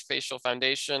Craniofacial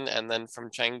Foundation and then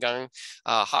from Chang Gung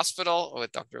Hospital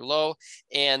with Dr. Lo.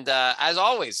 And as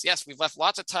always, yes, we've left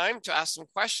lots of time to ask some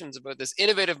questions about this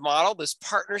innovative model, this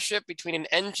partnership between an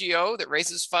NGO that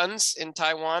raises funds in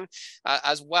Taiwan,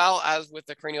 as well as with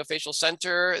the Craniofacial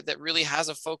Center that really has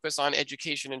a focus on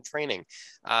education and training.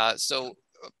 So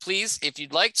please, if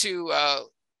you'd like to,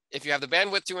 if you have the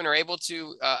bandwidth to and are able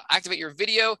to activate your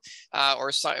video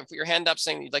or put your hand up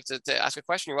saying you'd like to ask a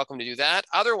question, you're welcome to do that.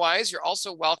 Otherwise, you're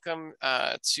also welcome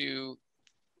to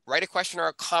write a question or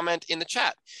a comment in the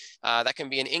chat. That can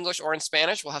be in English or in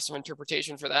Spanish. We'll have some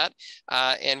interpretation for that.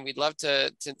 And we'd love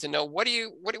to know, what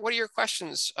are your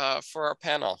questions for our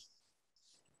panel?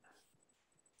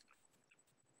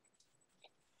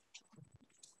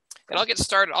 And I'll get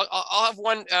started. I'll have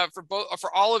one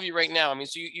for all of you right now. I mean,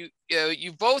 so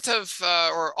you both have,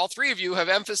 or all three of you have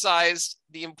emphasized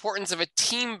the importance of a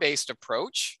team-based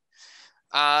approach.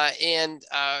 You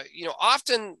know,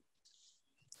 often,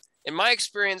 in my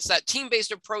experience, that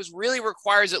team-based approach really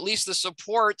requires at least the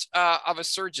support of a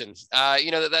surgeon.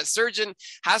 You know, that surgeon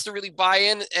has to really buy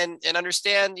in and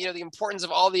understand, you know, the importance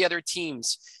of all the other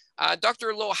teams.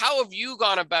 Dr. Lo, how have you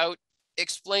gone about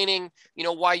explaining,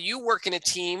 why you work in a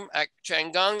team at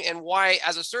Chang Gung and why,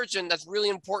 as a surgeon, that's really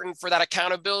important for that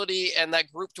accountability and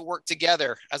that group to work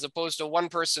together, as opposed to one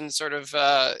person sort of,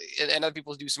 and other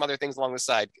people do some other things along the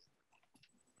side?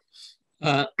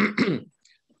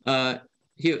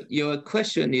 Your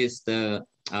question is the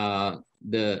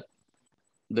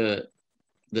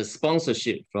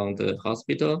sponsorship from the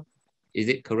hospital. Is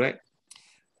it correct?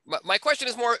 My question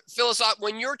is more philosophical.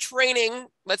 When you're training,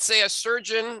 let's say, a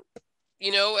surgeon,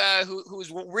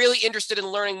 who's really interested in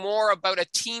learning more about a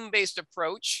team-based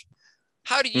approach,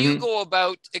 how do you go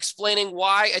about explaining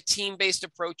why a team-based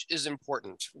approach is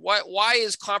important? Why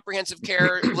is comprehensive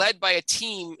care led by a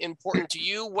team important to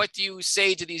you? What do you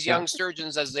say to these young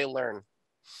surgeons as they learn?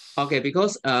 Okay,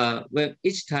 because when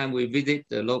each time we visit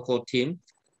the local team,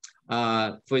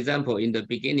 for example, in the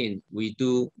beginning, we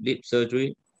do lip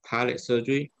surgery, palate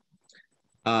surgery.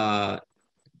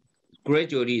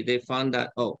 Gradually, they found that,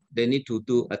 they need to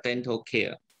do a dental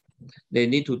care. They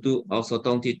need to do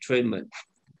orthodontic treatment.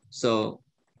 So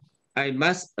I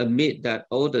must admit that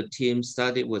all the team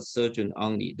started with surgeon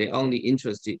only. They're only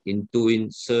interested in doing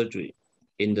surgery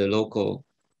in the local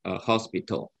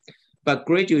hospital. But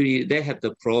gradually, they have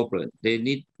the problem. They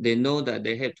know that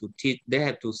they have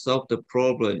to solve the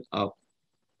problem of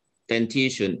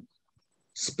dentition,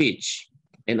 speech,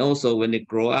 and also when they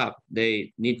grow up,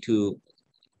 they need to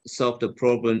solve the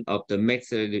problem of the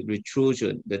maxillary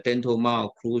retrusion, the dental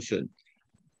malocclusion.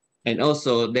 And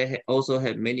also, they also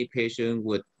have many patients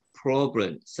with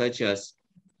problems such as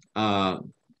the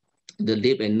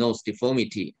lip and nose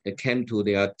deformity that came to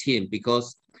their team,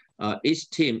 because each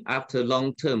team, after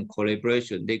long-term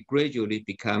collaboration, they gradually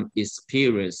become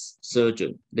experienced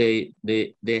surgeons. They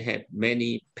have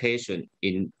many patients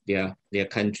in their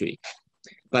country,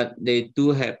 but they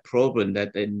do have problems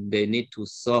that they need to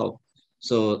solve.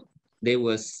 So they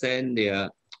will send their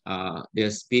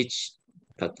speech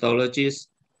pathologists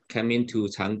coming to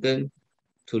Chang Gung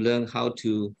to learn how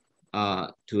to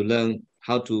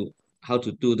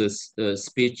do the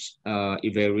speech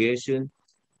evaluation,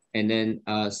 and then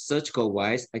surgical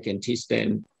wise, I can teach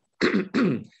them how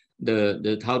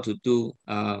to do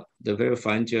the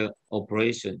velopharyngeal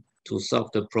operation to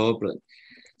solve the problem.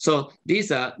 So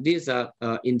these are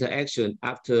interaction.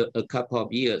 After a couple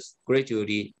of years,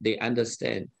 gradually they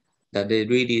understand that they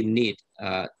really need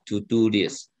to do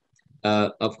this.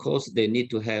 Of course, they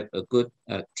need to have a good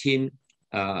team,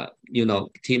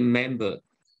 team member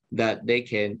that they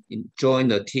can join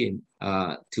the team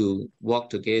to work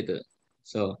together.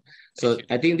 So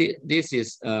I think this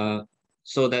is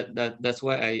so that's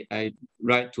why I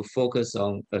like to focus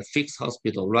on a fixed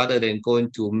hospital rather than going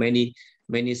to many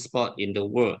spots in the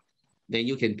world. Then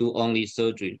you can do only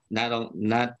surgery, not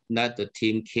the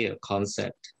team care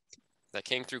concept. That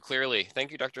came through clearly.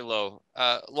 Thank you, Dr. Lo.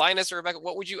 Linus or Rebecca,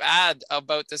 what would you add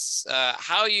about this?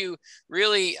 How you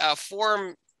really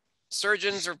form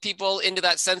surgeons or people into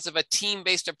that sense of a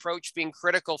team-based approach being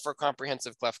critical for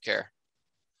comprehensive cleft care?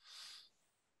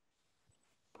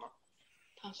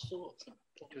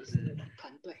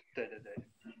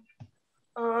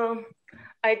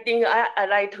 I think I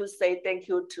like to say thank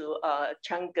you to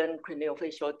Chang Gung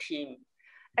Craniofacial team.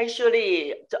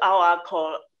 Actually, our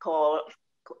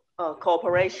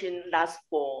cooperation lasts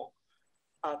for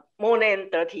more than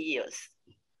 30 years.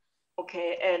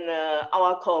 Okay, and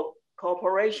our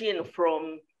cooperation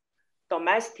from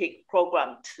domestic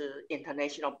program to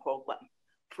international program,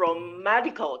 from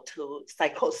medical to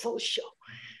psychosocial,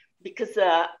 because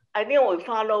I think we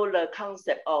follow the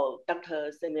concept of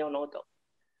Dr. Samuel Noordhoff,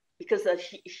 because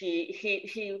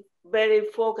he very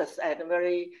focused and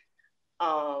very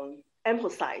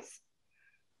emphasized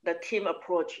the team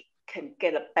approach can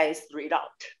get a best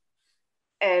result.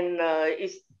 And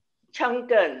it's Chang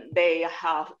Gung, they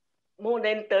have more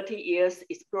than 30 years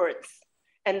experience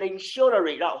and they show the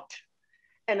result.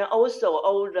 And also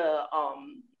all the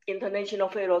international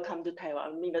fellow come to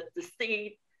Taiwan, I mean the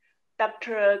C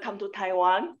doctor come to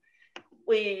Taiwan.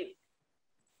 We,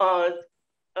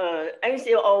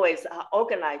 NCF always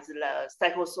organize the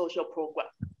psychosocial program,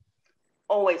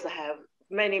 always have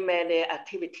many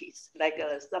activities like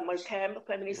a summer camp,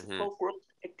 family support group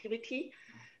activity,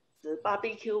 the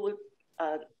barbecue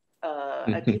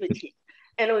activity.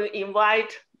 And we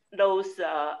invite those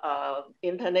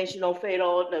international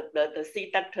fellow, the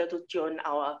C doctor to join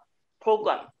our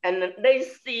program, and they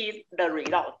see the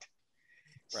result.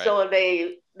 Right. So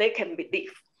they can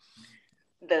believe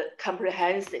the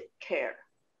comprehensive care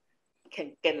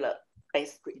can get the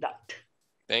best result.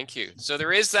 Thank you. So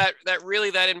there is that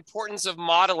importance of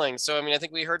modeling. So, I mean, I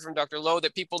think we heard from Dr. Lo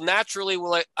that people naturally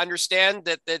will understand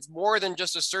that it's more than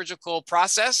just a surgical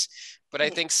process, but I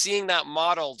think seeing that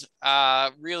modeled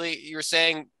really, you're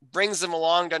saying, brings them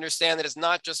along to understand that it's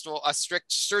not just a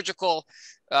strict surgical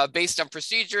based on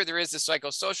procedure. There is the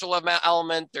psychosocial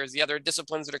element. There's the other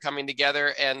disciplines that are coming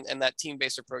together, and that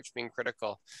team-based approach being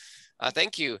critical.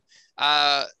 Thank you.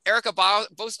 Erica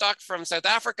Bostock from South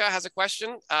Africa has a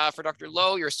question for Dr.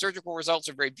 Lo. Your surgical results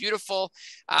are very beautiful.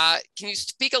 Can you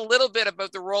speak a little bit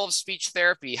about the role of speech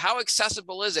therapy? How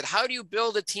accessible is it? How do you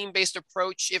build a team-based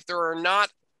approach if there are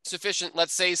not sufficient,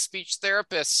 let's say, speech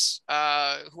therapists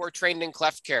who are trained in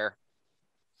cleft care?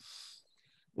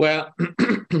 Well,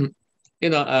 you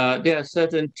know, there are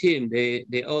certain teams,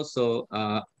 they also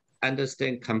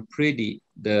understand completely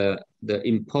the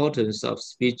importance of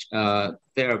speech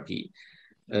therapy,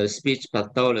 speech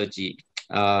pathology.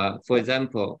 For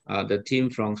example, the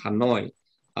team from Hanoi,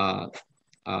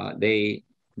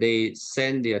 they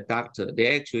send their doctor,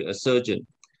 they're actually a surgeon.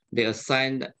 They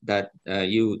assigned that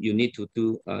you need to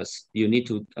do,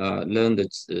 learn the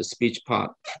speech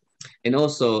part. And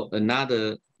also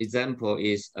another example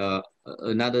is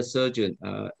another surgeon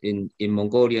in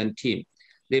Mongolian team.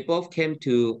 They both came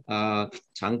to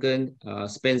Chang Gung,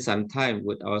 spend some time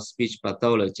with our speech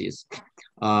pathologists.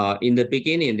 In the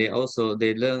beginning, they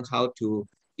learn how to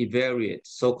evaluate,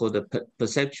 so-called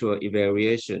perceptual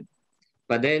evaluation.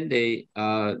 But then they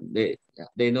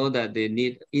know that they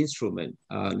need instrument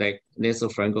like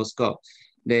nasopharyngoscope.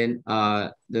 Then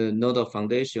the Noordhoff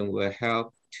Foundation will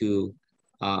help to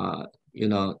you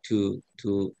know, to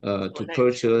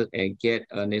purchase and get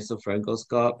a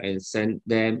nasopharyngoscope and send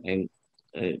them and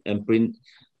bring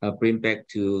back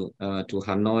to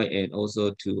Hanoi and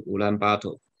also to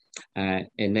Ulaanbaatar.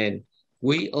 And then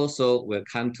we also will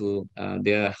come to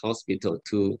their hospital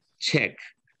to check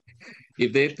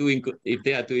if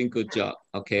they are doing good job,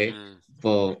 okay,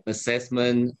 for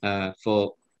assessment,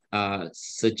 for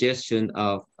suggestion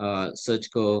of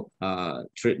surgical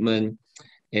treatment.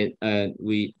 And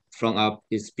we, from our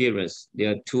experience,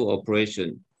 there are two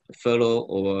operations, furlough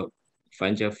or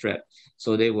pharyngeal flap.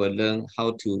 So they will learn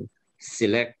how to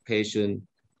select patient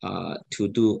to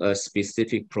do a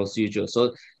specific procedure.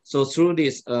 So through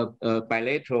this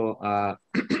bilateral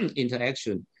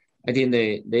interaction, I think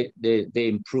they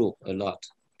improve a lot.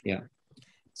 Yeah.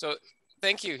 So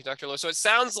thank you, Dr. Lo. So it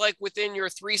sounds like within your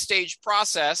 3-stage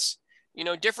process, you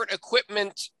know, different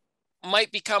equipment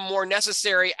might become more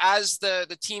necessary as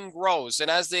the team grows and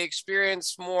as they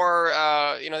experience more,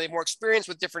 you know, they have more experience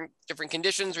with different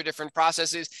conditions or different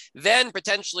processes. Then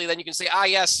potentially, then you can say,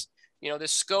 yes, you know,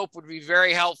 this scope would be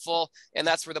very helpful, and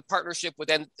that's where the partnership with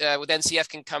NCF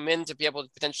can come in to be able to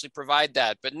potentially provide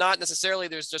that. But not necessarily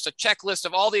there's just a checklist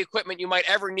of all the equipment you might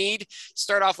ever need.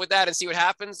 Start off with that and see what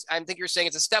happens. I think you're saying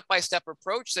it's a step-by-step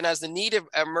approach, and as the need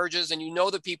emerges and you know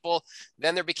the people,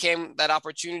 then there became that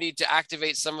opportunity to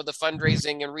activate some of the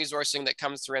fundraising and resourcing that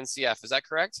comes through NCF. Is that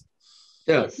correct?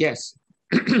 Yeah. Yes.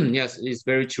 Yes, it's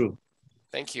very true.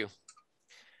 Thank you.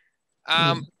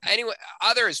 Anyway,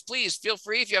 others, please feel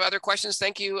free if you have other questions.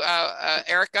 Thank you,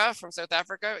 Erica from South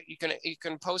Africa. You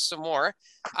can post some more.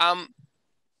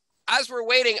 As we're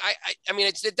waiting, I mean,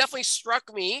 it definitely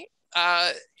struck me,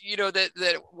 you know, that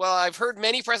well, I've heard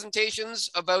many presentations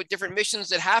about different missions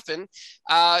that happen.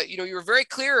 You know, you were very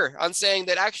clear on saying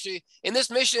that actually in this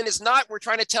mission, it's not we're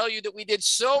trying to tell you that we did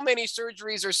so many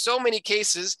surgeries or so many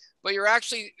cases, but you're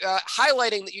actually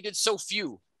highlighting that you did so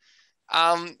few.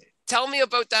 Tell me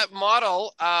about that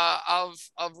model of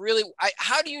really,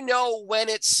 how do you know when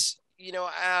it's, you know,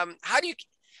 how do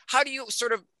you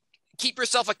sort of keep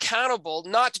yourself accountable,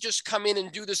 not to just come in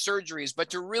and do the surgeries, but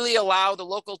to really allow the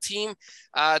local team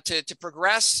to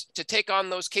progress, to take on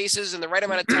those cases in the right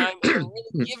amount of time, and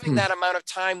really giving that amount of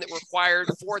time that required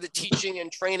for the teaching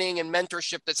and training and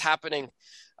mentorship that's happening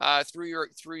through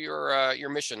your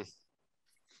mission?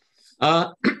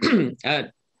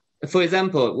 For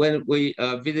example, when we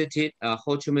visited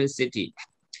Ho Chi Minh City,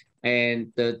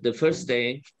 and the first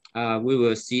day, we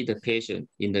will see the patient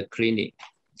in the clinic.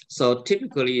 So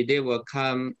typically they will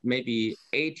come maybe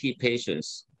 80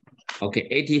 patients. Okay,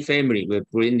 80 families will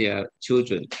bring their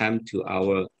children come to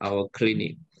our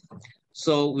clinic.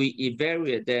 So we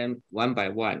evaluate them one by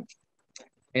one,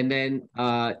 and then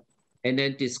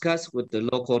discuss with the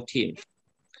local team.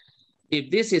 If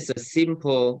this is a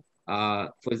simple,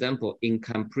 for example,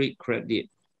 incomplete credit,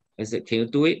 I said, can you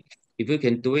do it? If you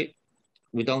can do it,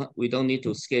 we don't need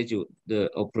to schedule the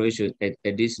operation at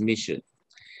this mission.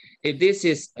 If this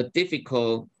is a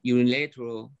difficult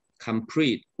unilateral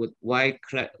complete with wide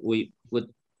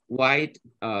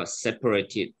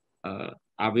separated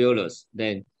alveolus.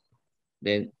 Then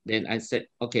I said,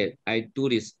 okay, I do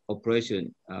this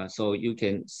operation so you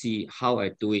can see how I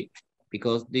do it,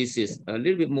 because this is a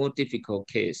little bit more difficult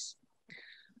case.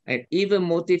 And even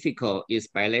more difficult is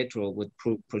bilateral with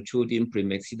protruding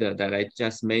premaxilla that I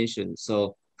just mentioned.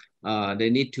 So they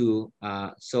need to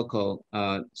so-called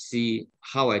see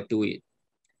how I do it.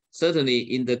 Certainly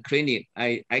in the clinic,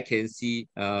 I can see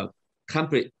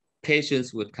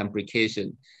patients with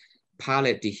complication,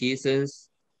 palate dehiscence,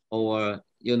 or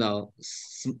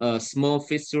small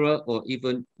fissura, or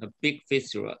even a big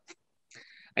fissura.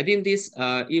 I think this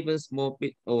even small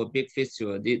or big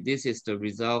fissura, this is the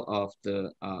result of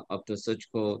the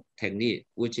surgical technique,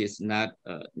 which is not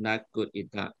good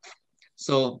enough.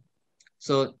 So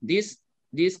this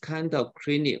kind of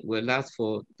clinic will last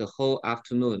for the whole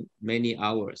afternoon, many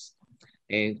hours,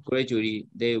 and gradually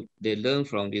they learn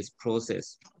from this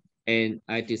process. And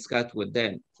I discussed with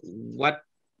them what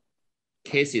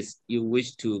cases you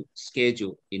wish to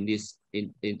schedule in this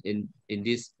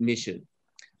mission,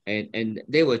 and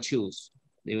they will choose.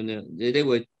 They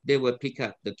will pick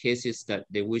up the cases that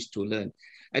they wish to learn.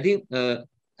 I think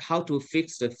how to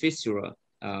fix the fissura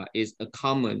is a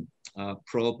common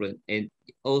problem, and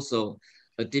also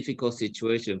a difficult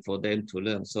situation for them to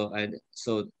learn. So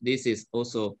this is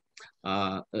also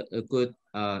a good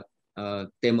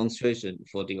demonstration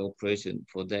for the operation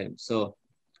for them. So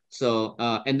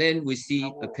and then we see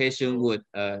a patient with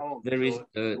very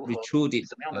retruded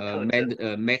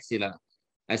maxilla.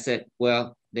 I said,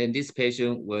 well, then this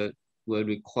patient will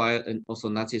require an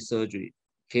orthognathic surgery.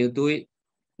 Can you do it?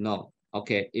 No.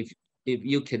 Okay. If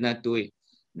you cannot do it,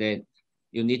 then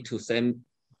you need to send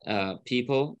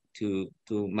people to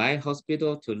my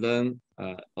hospital to learn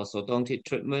orthodontic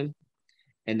treatment,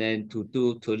 and then to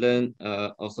learn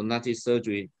orthognathic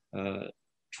surgery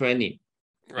training.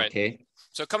 Right. Okay.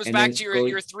 So it comes back to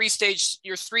your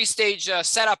three-stage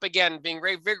setup again, being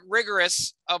very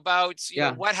rigorous about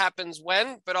what happens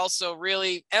when, but also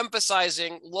really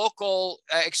emphasizing local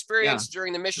experience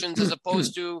during the missions, as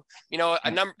opposed to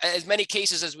as many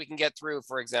cases as we can get through,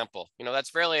 for example.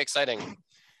 That's really exciting.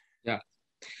 Yeah,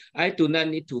 I do not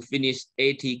need to finish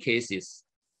 80 cases,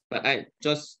 but I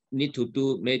just need to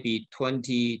do maybe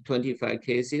 20-25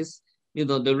 cases.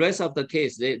 The rest of the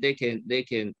case they can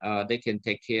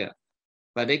take care.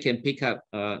 But they can pick up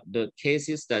the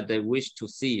cases that they wish to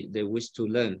see, they wish to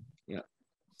learn. Yeah.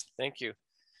 Thank you.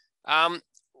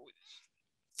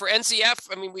 For NCF,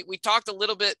 I mean, we talked a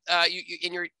little bit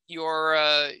in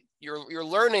your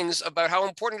learnings about how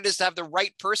important it is to have the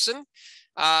right person.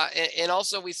 And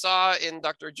also we saw in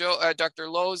Dr.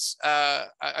 Lo's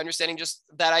understanding just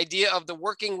that idea of the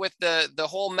working with the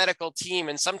whole medical team,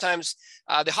 and sometimes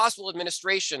the hospital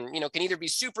administration, can either be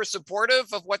super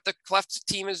supportive of what the Cleft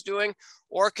team is doing,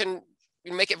 or can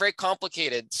make it very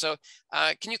complicated. So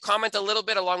can you comment a little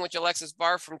bit, along with Alexis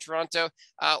Barr from Toronto,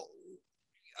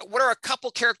 what are a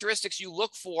couple characteristics you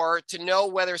look for to know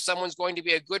whether someone's going to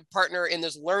be a good partner in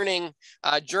this learning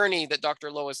journey that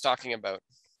Dr. Lo is talking about?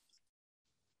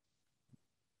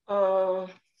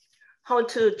 How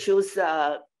to choose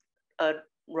a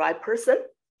right person?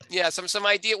 Yeah, some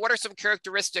idea. What are some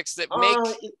characteristics that make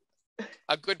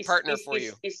a good partner for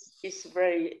you? It's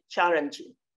very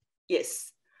challenging.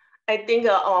 Yes, I think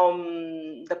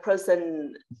the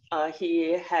person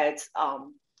he has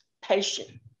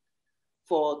passion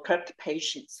for Cleft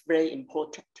patients, very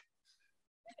important,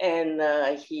 and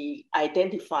he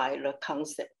identified the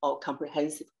concept of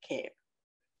comprehensive care.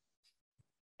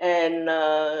 And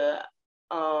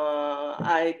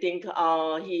I think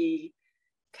he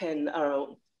can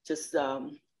just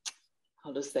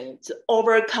how to say, to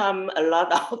overcome a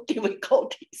lot of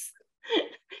difficulties.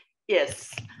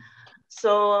 Yes.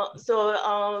 So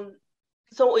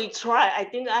we try. I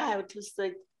think I have to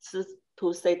say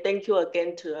thank you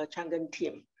again to Chang Gung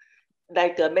team,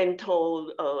 like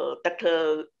mentor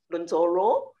Dr. Lun-Jou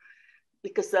Lo,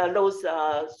 because those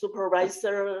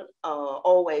supervisors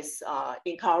always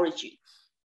encourage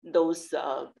those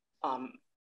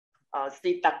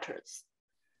sleep doctors.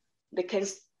 They can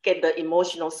get the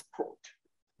emotional support.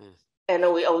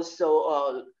 And we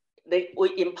also,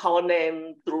 we empower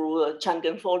them through Chang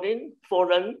Gung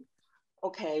Forum.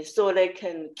 Okay, so they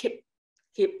can keep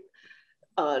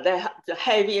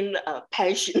having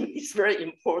passion is very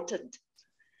important.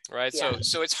 Right. Yeah.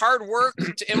 So it's hard work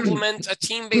to implement a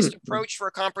team-based approach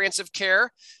for comprehensive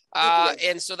care.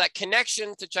 And so that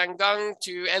connection to Chang Gung,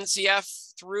 to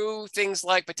NCF, through things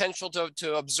like potential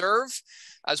to observe,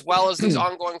 as well as these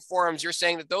ongoing forums, you're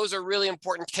saying that those are really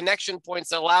important connection points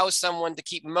that allow someone to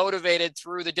keep motivated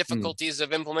through the difficulties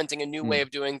of implementing a new way of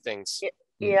doing things.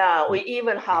 Yeah, we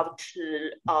even have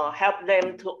to help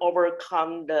them to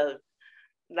overcome the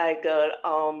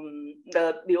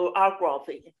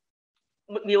bureaucracy.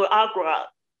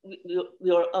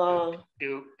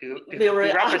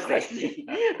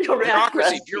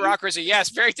 Bureaucracy. Yes,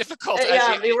 very difficult.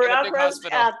 Yeah, bureaucracy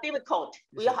difficult.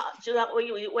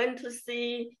 We went to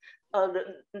see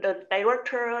the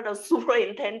director, the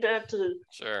superintendent.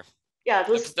 Sure. Yeah,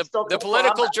 the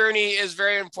political journey is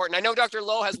very important. I know Dr.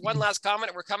 Lo has one last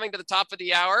comment. We're coming to the top of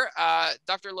the hour.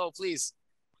 Dr. Lo, please.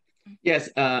 Yes,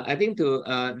 I think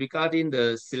regarding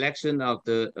the selection of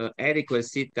the adequate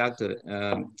seat doctor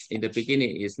in the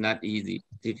beginning is not easy,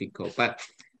 difficult, but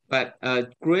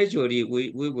gradually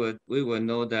we will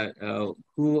know that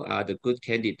who are the good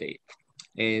candidates,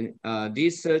 and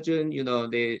these surgeons, you know,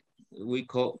 we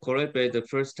collaborate the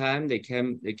first time they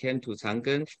came to Chang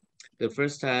Gung. The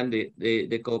first time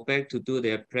they go back to do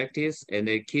their practice and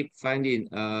they keep finding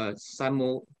some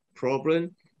more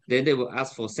problem. Then they will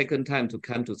ask for second time to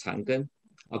come to Chang Gung,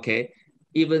 okay?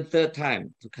 Even third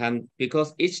time to come,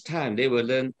 because each time they will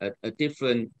learn a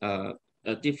different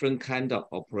kind of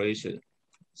operation.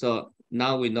 So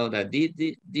now we know that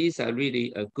these are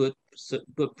really a good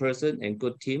person and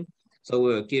good team. So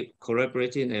we will keep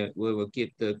collaborating and we will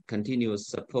give the continuous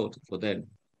support for them.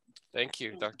 Thank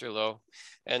you, Dr. Lo.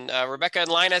 And Rebecca and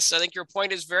Linus, I think your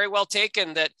point is very well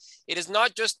taken, that it is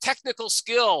not just technical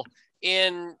skill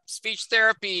in speech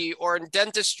therapy or in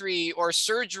dentistry or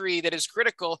surgery that is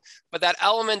critical, but that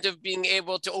element of being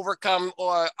able to overcome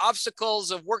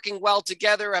obstacles, of working well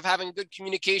together, of having good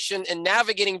communication and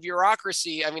navigating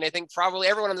bureaucracy. I mean, I think probably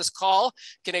everyone on this call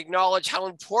can acknowledge how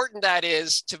important that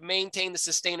is to maintain the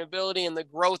sustainability and the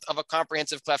growth of a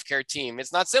comprehensive cleft care team.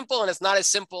 It's not simple, and it's not as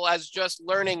simple as just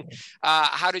learning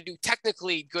how to do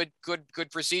technically good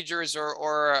procedures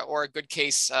or a good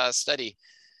case study.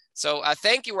 So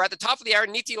thank you. We're at the top of the hour.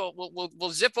 Niti,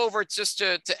 we'll zip over just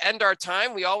to end our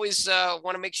time. We always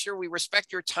want to make sure we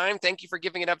respect your time. Thank you for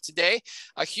giving it up today.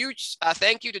 A huge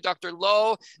thank you to Dr.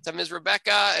 Lo, to Ms.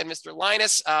 Rebecca and Mr.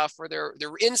 Linus for their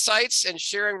insights and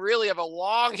sharing really of a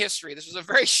long history. This was a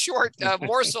very short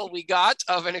morsel we got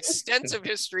of an extensive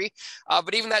history,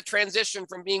 but even that transition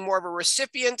from being more of a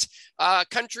recipient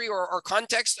country or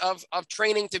context of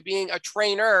training to being a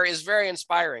trainer is very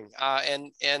inspiring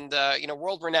and you know,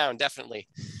 world renowned. Definitely.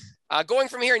 Going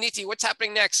from here, Niti, what's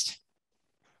happening next?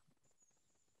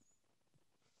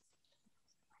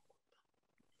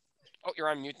 Oh, you're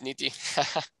on mute, Niti.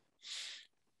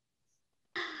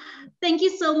 Thank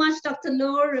you so much, Dr.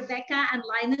 Lo, Rebecca, and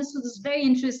Linus, for this very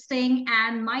interesting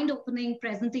and mind-opening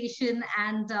presentation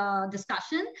and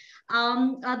discussion.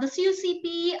 The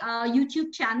CUCP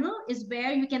YouTube channel is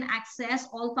where you can access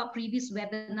all of our previous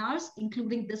webinars,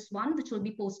 including this one, which will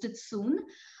be posted soon.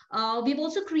 We've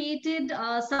also created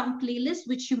some playlists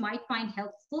which you might find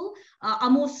helpful. Our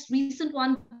most recent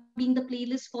one being the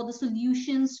playlist for the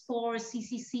solutions for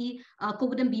CCC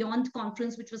COVID and Beyond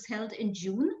conference, which was held in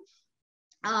June.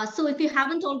 So if you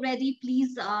haven't already,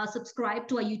 please subscribe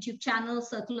to our YouTube channel,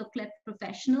 Circle of Cleft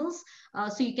Professionals,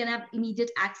 so you can have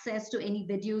immediate access to any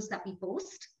videos that we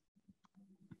post.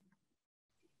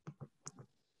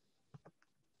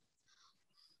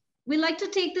 We'd like to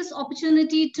take this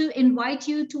opportunity to invite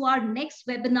you to our next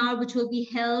webinar, which will be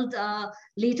held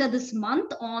later this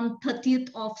month on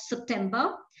 30th of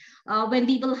September, when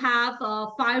we will have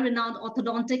 5 renowned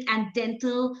orthodontic and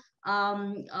dental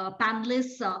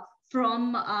panelists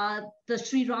from the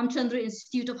Sri Ramchandra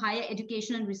Institute of Higher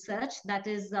Education and Research, that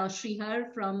is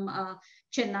Srihar from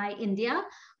Chennai, India,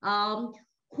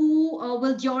 who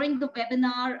will, during the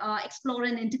webinar, explore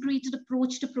an integrated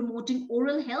approach to promoting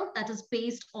oral health that is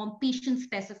based on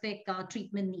patient-specific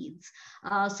treatment needs.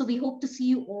 So we hope to see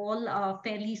you all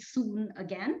fairly soon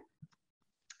again.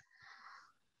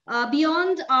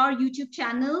 Beyond our YouTube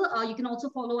channel, you can also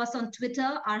follow us on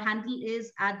Twitter. Our handle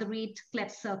is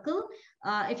 @CleftCircle.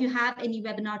 If you have any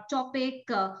webinar topic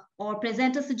or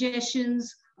presenter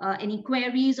suggestions, any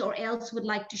queries, or else would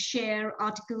like to share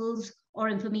articles or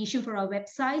information for our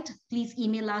website, please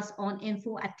email us on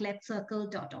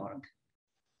info@cleftcircle.org.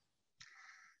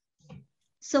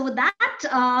 So with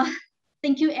that,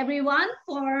 thank you everyone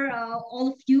for all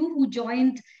of you who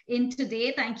joined in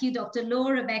today. Thank you, Dr. Lo,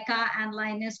 Rebecca, and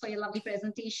Linus for your lovely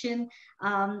presentation.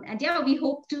 And yeah, we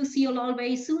hope to see you all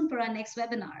very soon for our next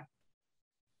webinar.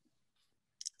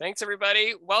 Thanks,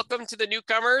 everybody. Welcome to the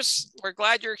newcomers. We're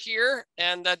glad you're here,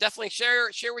 and definitely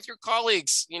share with your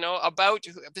colleagues, you know, about,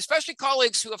 especially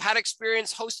colleagues who have had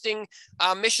experience hosting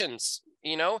missions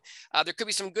You know, there could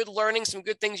be some good learning, some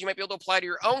good things you might be able to apply to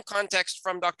your own context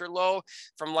from Dr. Lo,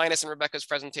 from Linus and Rebecca's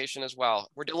presentation as well.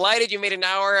 We're delighted you made an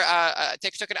hour,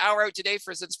 took an hour out today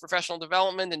for this professional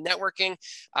development and networking.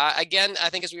 Again, I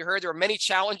think as we heard, there are many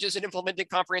challenges in implementing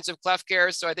comprehensive cleft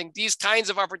care. So I think these kinds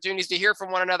of opportunities to hear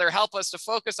from one another help us to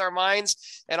focus our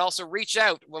minds and also reach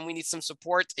out when we need some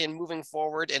support in moving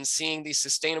forward and seeing these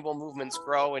sustainable movements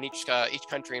grow in each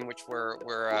country in which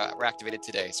we're activated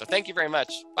today. So thank you very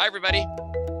much. Bye, everybody.